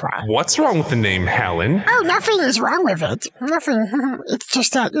 because that's why. What's wrong with the name Helen? Oh, nothing is wrong with it. Nothing. It's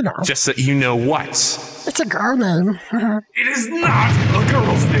just that, Just that you know what? It's a girl name. It is not a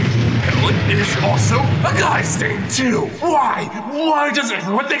girl's name. Helen, it is also a guy's name, too. Why? Why does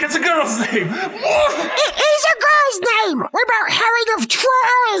everyone think it's a girl's name? It is a girl's name! What about Helen of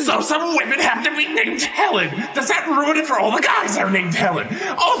Troy? So some women have to be named Helen. Does that ruin it for all the guys that are named Helen?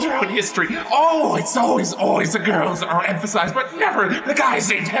 All throughout history, it's always the girls that are emphasized, but never the guys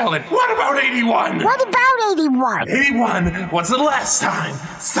named Helen. What about 81? What about 81? 81 was the last time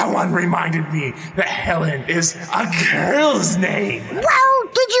someone reminded me that Helen is a girl's name. Well,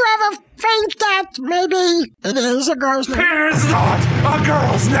 did you ever think that maybe it is a girl's name? It is not a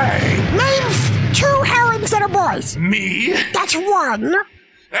girl's name. Name 2 Helens that are boys. Me? That's 1.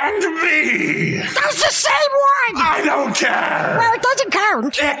 And me! That's the same one! I don't care! Well, it doesn't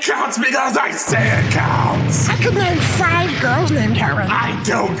count. It counts because I say it counts! I could name 5 girls named Helen. I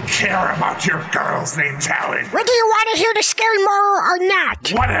don't care about your girls named Helen. Well, do you want to hear the scary moral or not?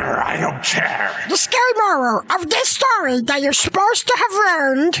 Whatever, I don't care. The scary moral of this story that you're supposed to have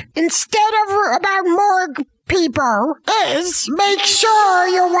learned instead of about morgue people is make sure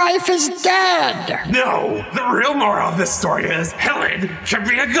your wife is dead. No, the real moral of this story is Helen can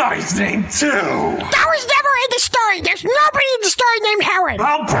be a guy's name too. That was never in the story. There's nobody in the story named Helen.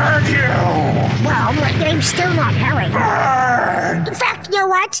 I'll burn you. Well, my name's still not Helen. Burn. In fact, you know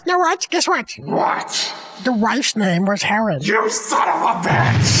what? Guess what? What? The wife's name was Helen. You son of a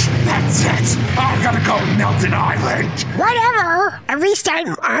bitch! That's it! I'm gonna go melt an island! Whatever! At least I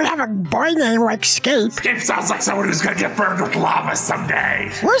have a boy name like Scape. Scape sounds like someone who's gonna get burned with lava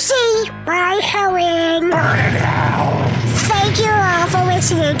someday. We'll see. Bye, Helen. Burn in hell! Thank you all for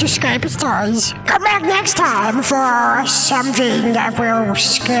listening to Scape Stories. Come back next time for something that will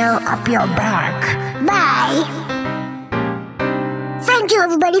scare up your back. Bye! Thank you,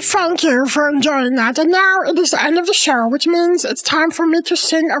 everybody. Thank you for enjoying that. And now it is the end of the show, which means it's time for me to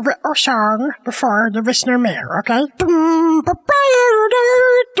sing a little song before the listener mail, okay?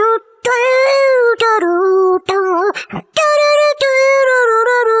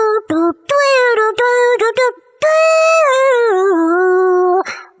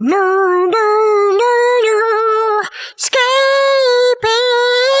 Scapey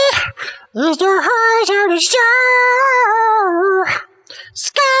is the heart of the show.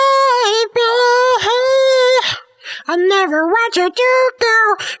 Scapey, I never want you to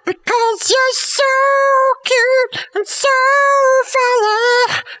go because you're so cute and so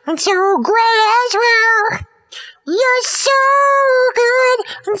funny and so great as well. You're so good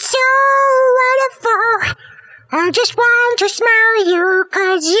and so wonderful. I just want to smile you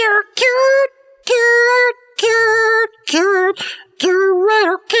cause you're cute, cute, cute, cute, cute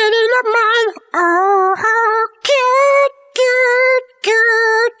little kitty of mine. Oh, cute. Cute,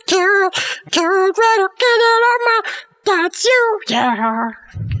 cute, cute, cute little kitty of mine. That's you, yeah.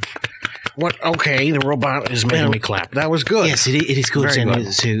 What? Okay, the robot is making me clap. That was good. Yes, it is good. Very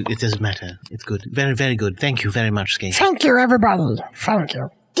good. So it doesn't matter. It's good. Very, very good. Thank you very much, Skate. Thank you, everybody. Thank you.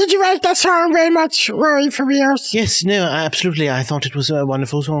 Did you like that song very much, Rory, for years? Yes, no, absolutely. I thought it was a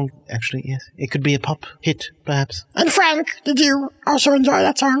wonderful song, actually, yes. It could be a pop hit, perhaps. And Frank, did you also enjoy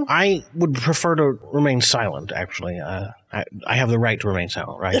that song? I would prefer to remain silent, actually. I have the right to remain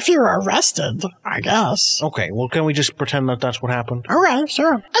silent, right? If you were arrested, I guess. Okay, well, can we just pretend that that's what happened? Okay,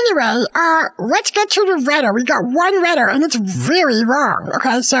 sure. Anyway, let's get to the letter. We got one letter, and it's very long.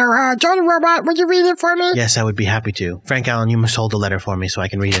 Okay, so, Jordan Robot, would you read it for me? Yes, I would be happy to. Frank Allen, you must hold the letter for me so I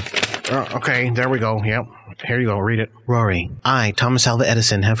can read it. Okay, there we go. Yep. Here you go. Read it. Rory, I, Thomas Alva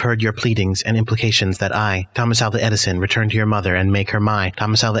Edison, have heard your pleadings and implications that I, Thomas Alva Edison, return to your mother and make her my,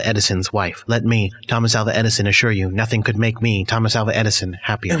 Thomas Alva Edison's wife. Let me, Thomas Alva Edison, assure you nothing could make me, Thomas Alva Edison,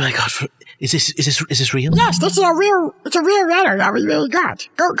 happier. Oh my God! Is this real? Yes, it's a real letter that we really got.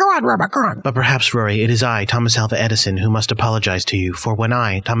 Go on, Robot. Go on. But perhaps, Rory, it is I, Thomas Alva Edison, who must apologize to you. For when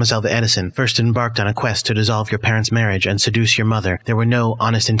I, Thomas Alva Edison, first embarked on a quest to dissolve your parents' marriage and seduce your mother, there were no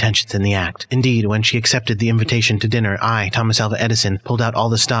honest intentions in the act. Indeed, when she accepted the invitation to dinner, I, Thomas Alva Edison, pulled out all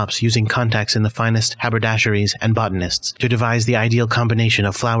the stops, using contacts in the finest haberdasheries and botanists, to devise the ideal combination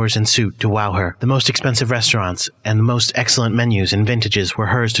of flowers and suit to wow her. The most expensive restaurants and the most excellent menus and vintages were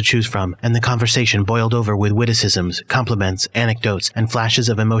hers to choose from, and the conversation boiled over with witticisms, compliments, anecdotes, and flashes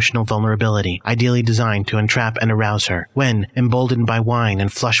of emotional vulnerability, ideally designed to entrap and arouse her. When, emboldened by wine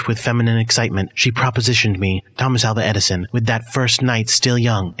and flushed with feminine excitement, she propositioned me, Thomas Alva Edison, with that first night still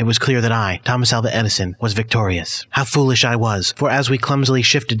young, it was clear that I, Thomas Alva Edison, was victorious. How foolish I was, for as we clumsily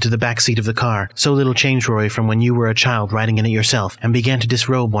shifted to the back seat of the car, so little changed, Rory, from when you were a child riding in it yourself, and began to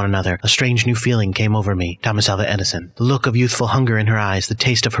disrobe one another, a strange new feeling came over me, Thomas Alva Edison. The look of youthful hunger in her eyes, the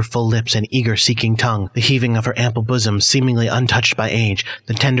taste of her full lips and eager seeking tongue, the heaving of her ample bosom seemingly untouched by age,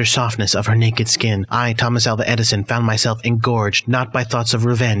 the tender softness of her naked skin. I, Thomas Alva Edison, found myself engorged, not by thoughts of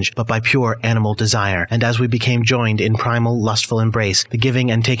revenge, but by pure animal desire, and as we became joined in primal, lustful embrace, the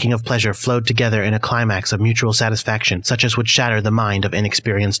giving and taking of pleasure flowed together in a climax of mutual satisfaction, such as would shatter the mind of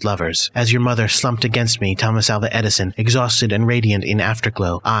inexperienced lovers. As your mother slumped against me, Thomas Alva Edison, exhausted and radiant in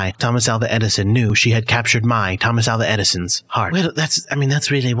afterglow, I, Thomas Alva Edison, knew she had captured my, Thomas Alva Edison's, heart. Well,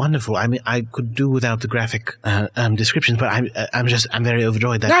 that's really wonderful. I mean, I could do without the graphic descriptions, but I'm very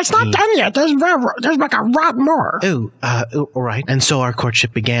overjoyed that No, it's not done yet. There's like a lot more. All right. And so our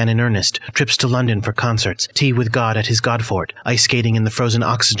courtship began in earnest. Trips to London for concerts, tea with God at his God fort, ice skating in the frozen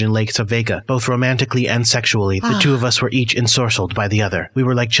oxygen lakes of Vega. Both romantically and sexually, the two of us were each ensorcelled by the other. We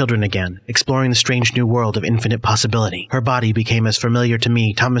were like children again, exploring the strange new world of infinite possibility. Her body became as familiar to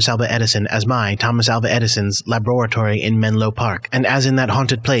me, Thomas Alva Edison, as my, Thomas Alva Edison's, laboratory in Menlo Park. And as in that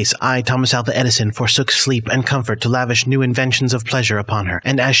haunted place, I, Thomas Alva Edison, forsook sleep and comfort to lavish new inventions of pleasure upon her.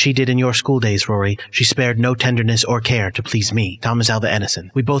 And as she did in your school days, Rory, she spared no tenderness or care to please me, Thomas Alva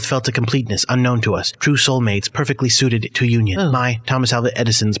Edison. We both felt a completeness unknown to us, true soulmates perfectly suited to union. My, Thomas Alva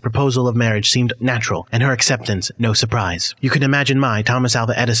Edison's, proposal of marriage seemed natural, and her acceptance no surprise. You can imagine my, Thomas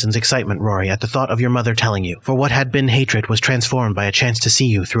Alva Edison's, excitement, Rory, at the thought of your mother telling you, for what had been hatred was transformed by a chance to see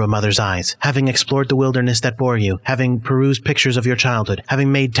you through a mother's eyes. Having explored the wilderness that bore you, having perused pictures of your childhood,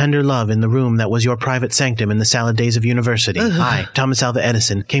 having made tender love in the room that was your private sanctum in the salad days of university, I, Thomas Alva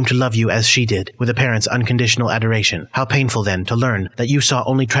Edison, came to love you as she did, with a parent's unconditional adoration. How painful, then, to learn that you saw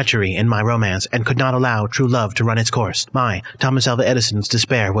only treachery in my romance and could not allow true love to run its course. My, Thomas Alva Edison's,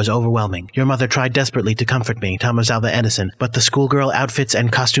 despair was overwhelming. Your mother tried desperately to comfort me, Thomas Alva Edison, but the schoolgirl outfits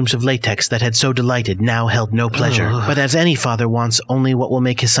and costumes of latex that had so delighted now held no pleasure. But as any father wants only what will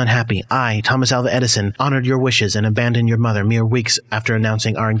make his son happy, I, Thomas Alva Edison, honored your wishes and abandoned your mother mere weeks after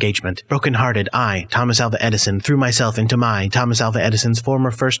announcing our engagement. Broken-hearted, I, Thomas Alva Edison, threw myself into my, Thomas Alva Edison's,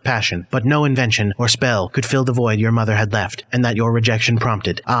 former first passion, but no invention or spell could fill the void your mother had left, and that your rejection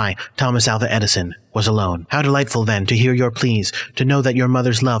prompted. I, Thomas Alva Edison, was alone. How delightful, then, to hear your pleas, to know that your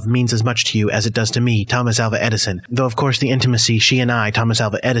mother's love means as much to you as it does to me, Thomas Alva Edison, though of course the intimacy she and I, Thomas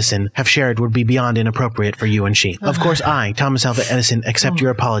Alva Edison, have shared would be beyond inappropriate for you and she. Of course I, Thomas Alva Edison, accept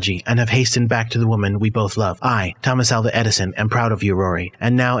your apology and have hastened back to the woman we both love. I, Thomas Alva Edison, am proud of you, Rory,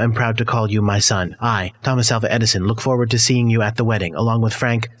 and now am proud to call you my son. I, Thomas Alva Edison, look forward to seeing you at the wedding, along with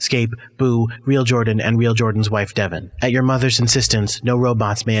Frank, Scape, Boo, Real Jordan, and Real Jordan's wife, Devon. At your mother's insistence, no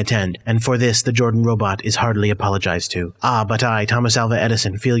robots may attend, and for this the Jordan robot is hardly apologized to. But I, Thomas Alva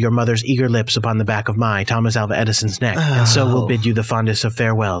Edison, feel your mother's eager lips upon the back of my, Thomas Alva Edison's, neck, and so will bid you the fondest of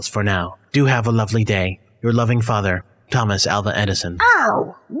farewells for now. Do have a lovely day. Your loving father, Thomas Alva Edison.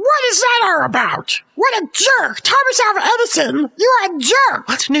 Oh, what is that all about? What a jerk! Thomas Alva Edison, you're a jerk!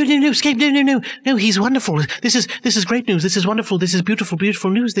 What? No, Scape, no, he's wonderful. This is great news. This is wonderful. This is beautiful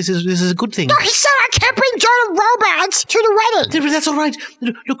news. This is a good thing. No, he said I can't bring Jordan robots to the wedding. That's all right.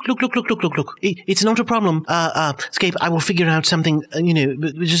 Look. It's not a problem. Scape, I will figure out something,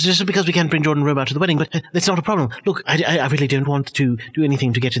 just because we can't bring Jordan robot to the wedding, but that's not a problem. Look, I really don't want to do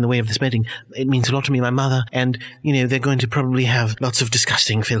anything to get in the way of this wedding. It means a lot to me, my mother, and, they're going to probably have lots of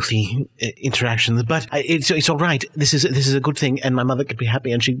disgusting, filthy interactions, but it's all right. This is a good thing, and my mother can be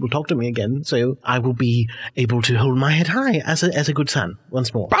happy, and she will talk to me again, so I will be able to hold my head high as a good son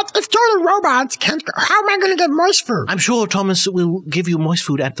once more. But if Jordan robots can't go, how am I going to get moist food? I'm sure Thomas will give you moist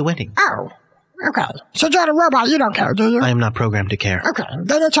food at the wedding. Oh, okay. So Jordan robot, you don't care, do you? I am not programmed to care. Okay,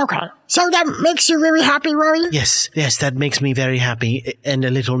 then it's okay. So that makes you really happy, Rory? Yes, that makes me very happy and a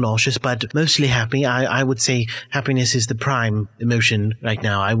little nauseous, but mostly happy. I would say happiness is the prime emotion right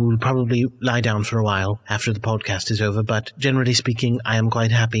now. I will probably lie down for a while after the podcast is over, but generally speaking, I am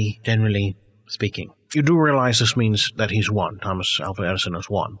quite happy, generally speaking. You do realize this means that he's won. Thomas Alva Edison has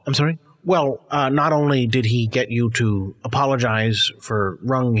won. I'm sorry? Well, not only did he get you to apologize for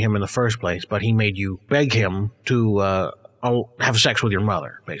wronging him in the first place, but he made you beg him to have sex with your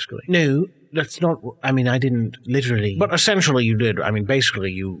mother, basically. No, That's not. I mean, I didn't literally, but essentially, you did. I mean,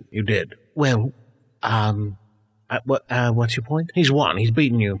 basically, you did. Well, what's your point? He's won. He's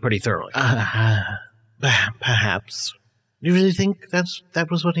beaten you pretty thoroughly. Perhaps. You really think that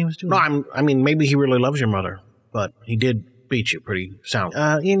was what he was doing? No, I mean, maybe he really loves your mother, but he did beat you pretty soundly.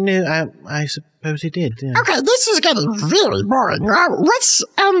 I suppose he did. Yeah. Okay, this is getting really boring. Let's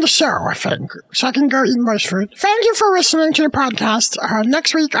end the show, I think, so I can go eat my food. Thank you for listening to the podcast.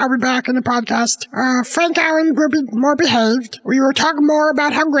 Next week, I'll be back in the podcast. Frank Allen will be more behaved. We will talk more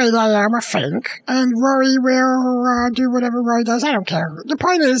about how great I am, I think. And Rory will do whatever Rory does. I don't care. The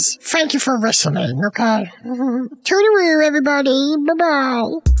point is, thank you for listening, okay? Toodaloo, everybody.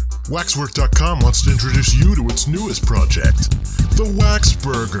 Bye-bye. Waxwork.com wants to introduce you to its newest project, the Wax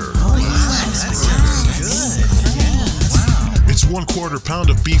Burger. It's 1/4 pound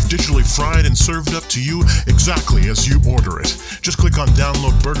of beef digitally fried and served up to you exactly as you order it. Just click on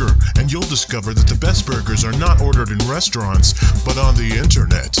Download Burger and you'll discover that the best burgers are not ordered in restaurants, but on the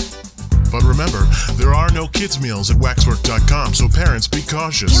internet. But remember, there are no kids' meals at Waxwork.com, so parents, be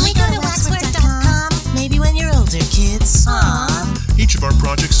cautious. Can we go to Waxwork.com? Maybe when you're older, kids. Aww. Each of our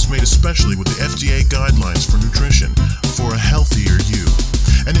projects is made especially with the FDA guidelines for nutrition, for a healthier you.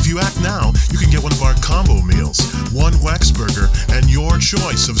 And if you act now, you can get one of our combo meals, one Wax Burger, and your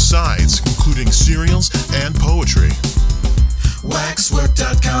choice of sides, including cereals and poetry.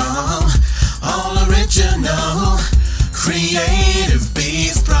 Waxwork.com, all original, creative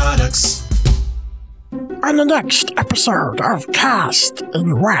beef products. On the next episode of Cast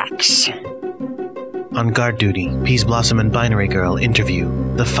in Wax. On guard duty, Peas Blossom and Binary Girl interview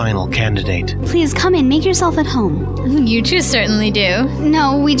the final candidate. Please come in, make yourself at home. You two certainly do.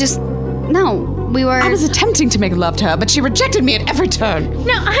 No, we were... I was attempting to make love to her, but she rejected me at every turn.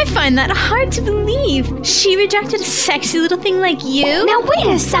 Now, I find that hard to believe. She rejected a sexy little thing like you? Now, wait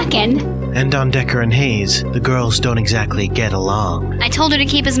a second. And on Decker and Hayes, the girls don't exactly get along. I told her to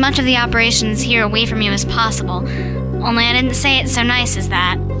keep as much of the operations here away from you as possible. Only I didn't say it so nice as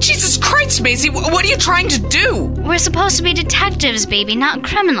that. Jesus Christ, Maisie, what are you trying to do? We're supposed to be detectives, baby, not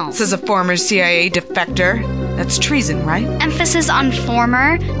criminals. Says a former CIA defector. That's treason, right? Emphasis on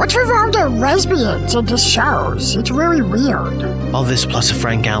former. What's with all the lesbians in the shows? It's really weird. All this plus a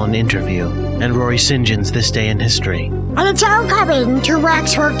Frank Allen interview, and Rory St. John's This Day in History. And it's all coming to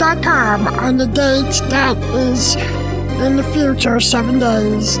Waxwork.com on the date that is in the future, 7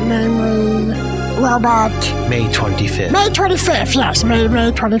 days, namely... Robot. May 25th. May 25th, yes, May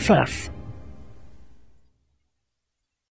 25th.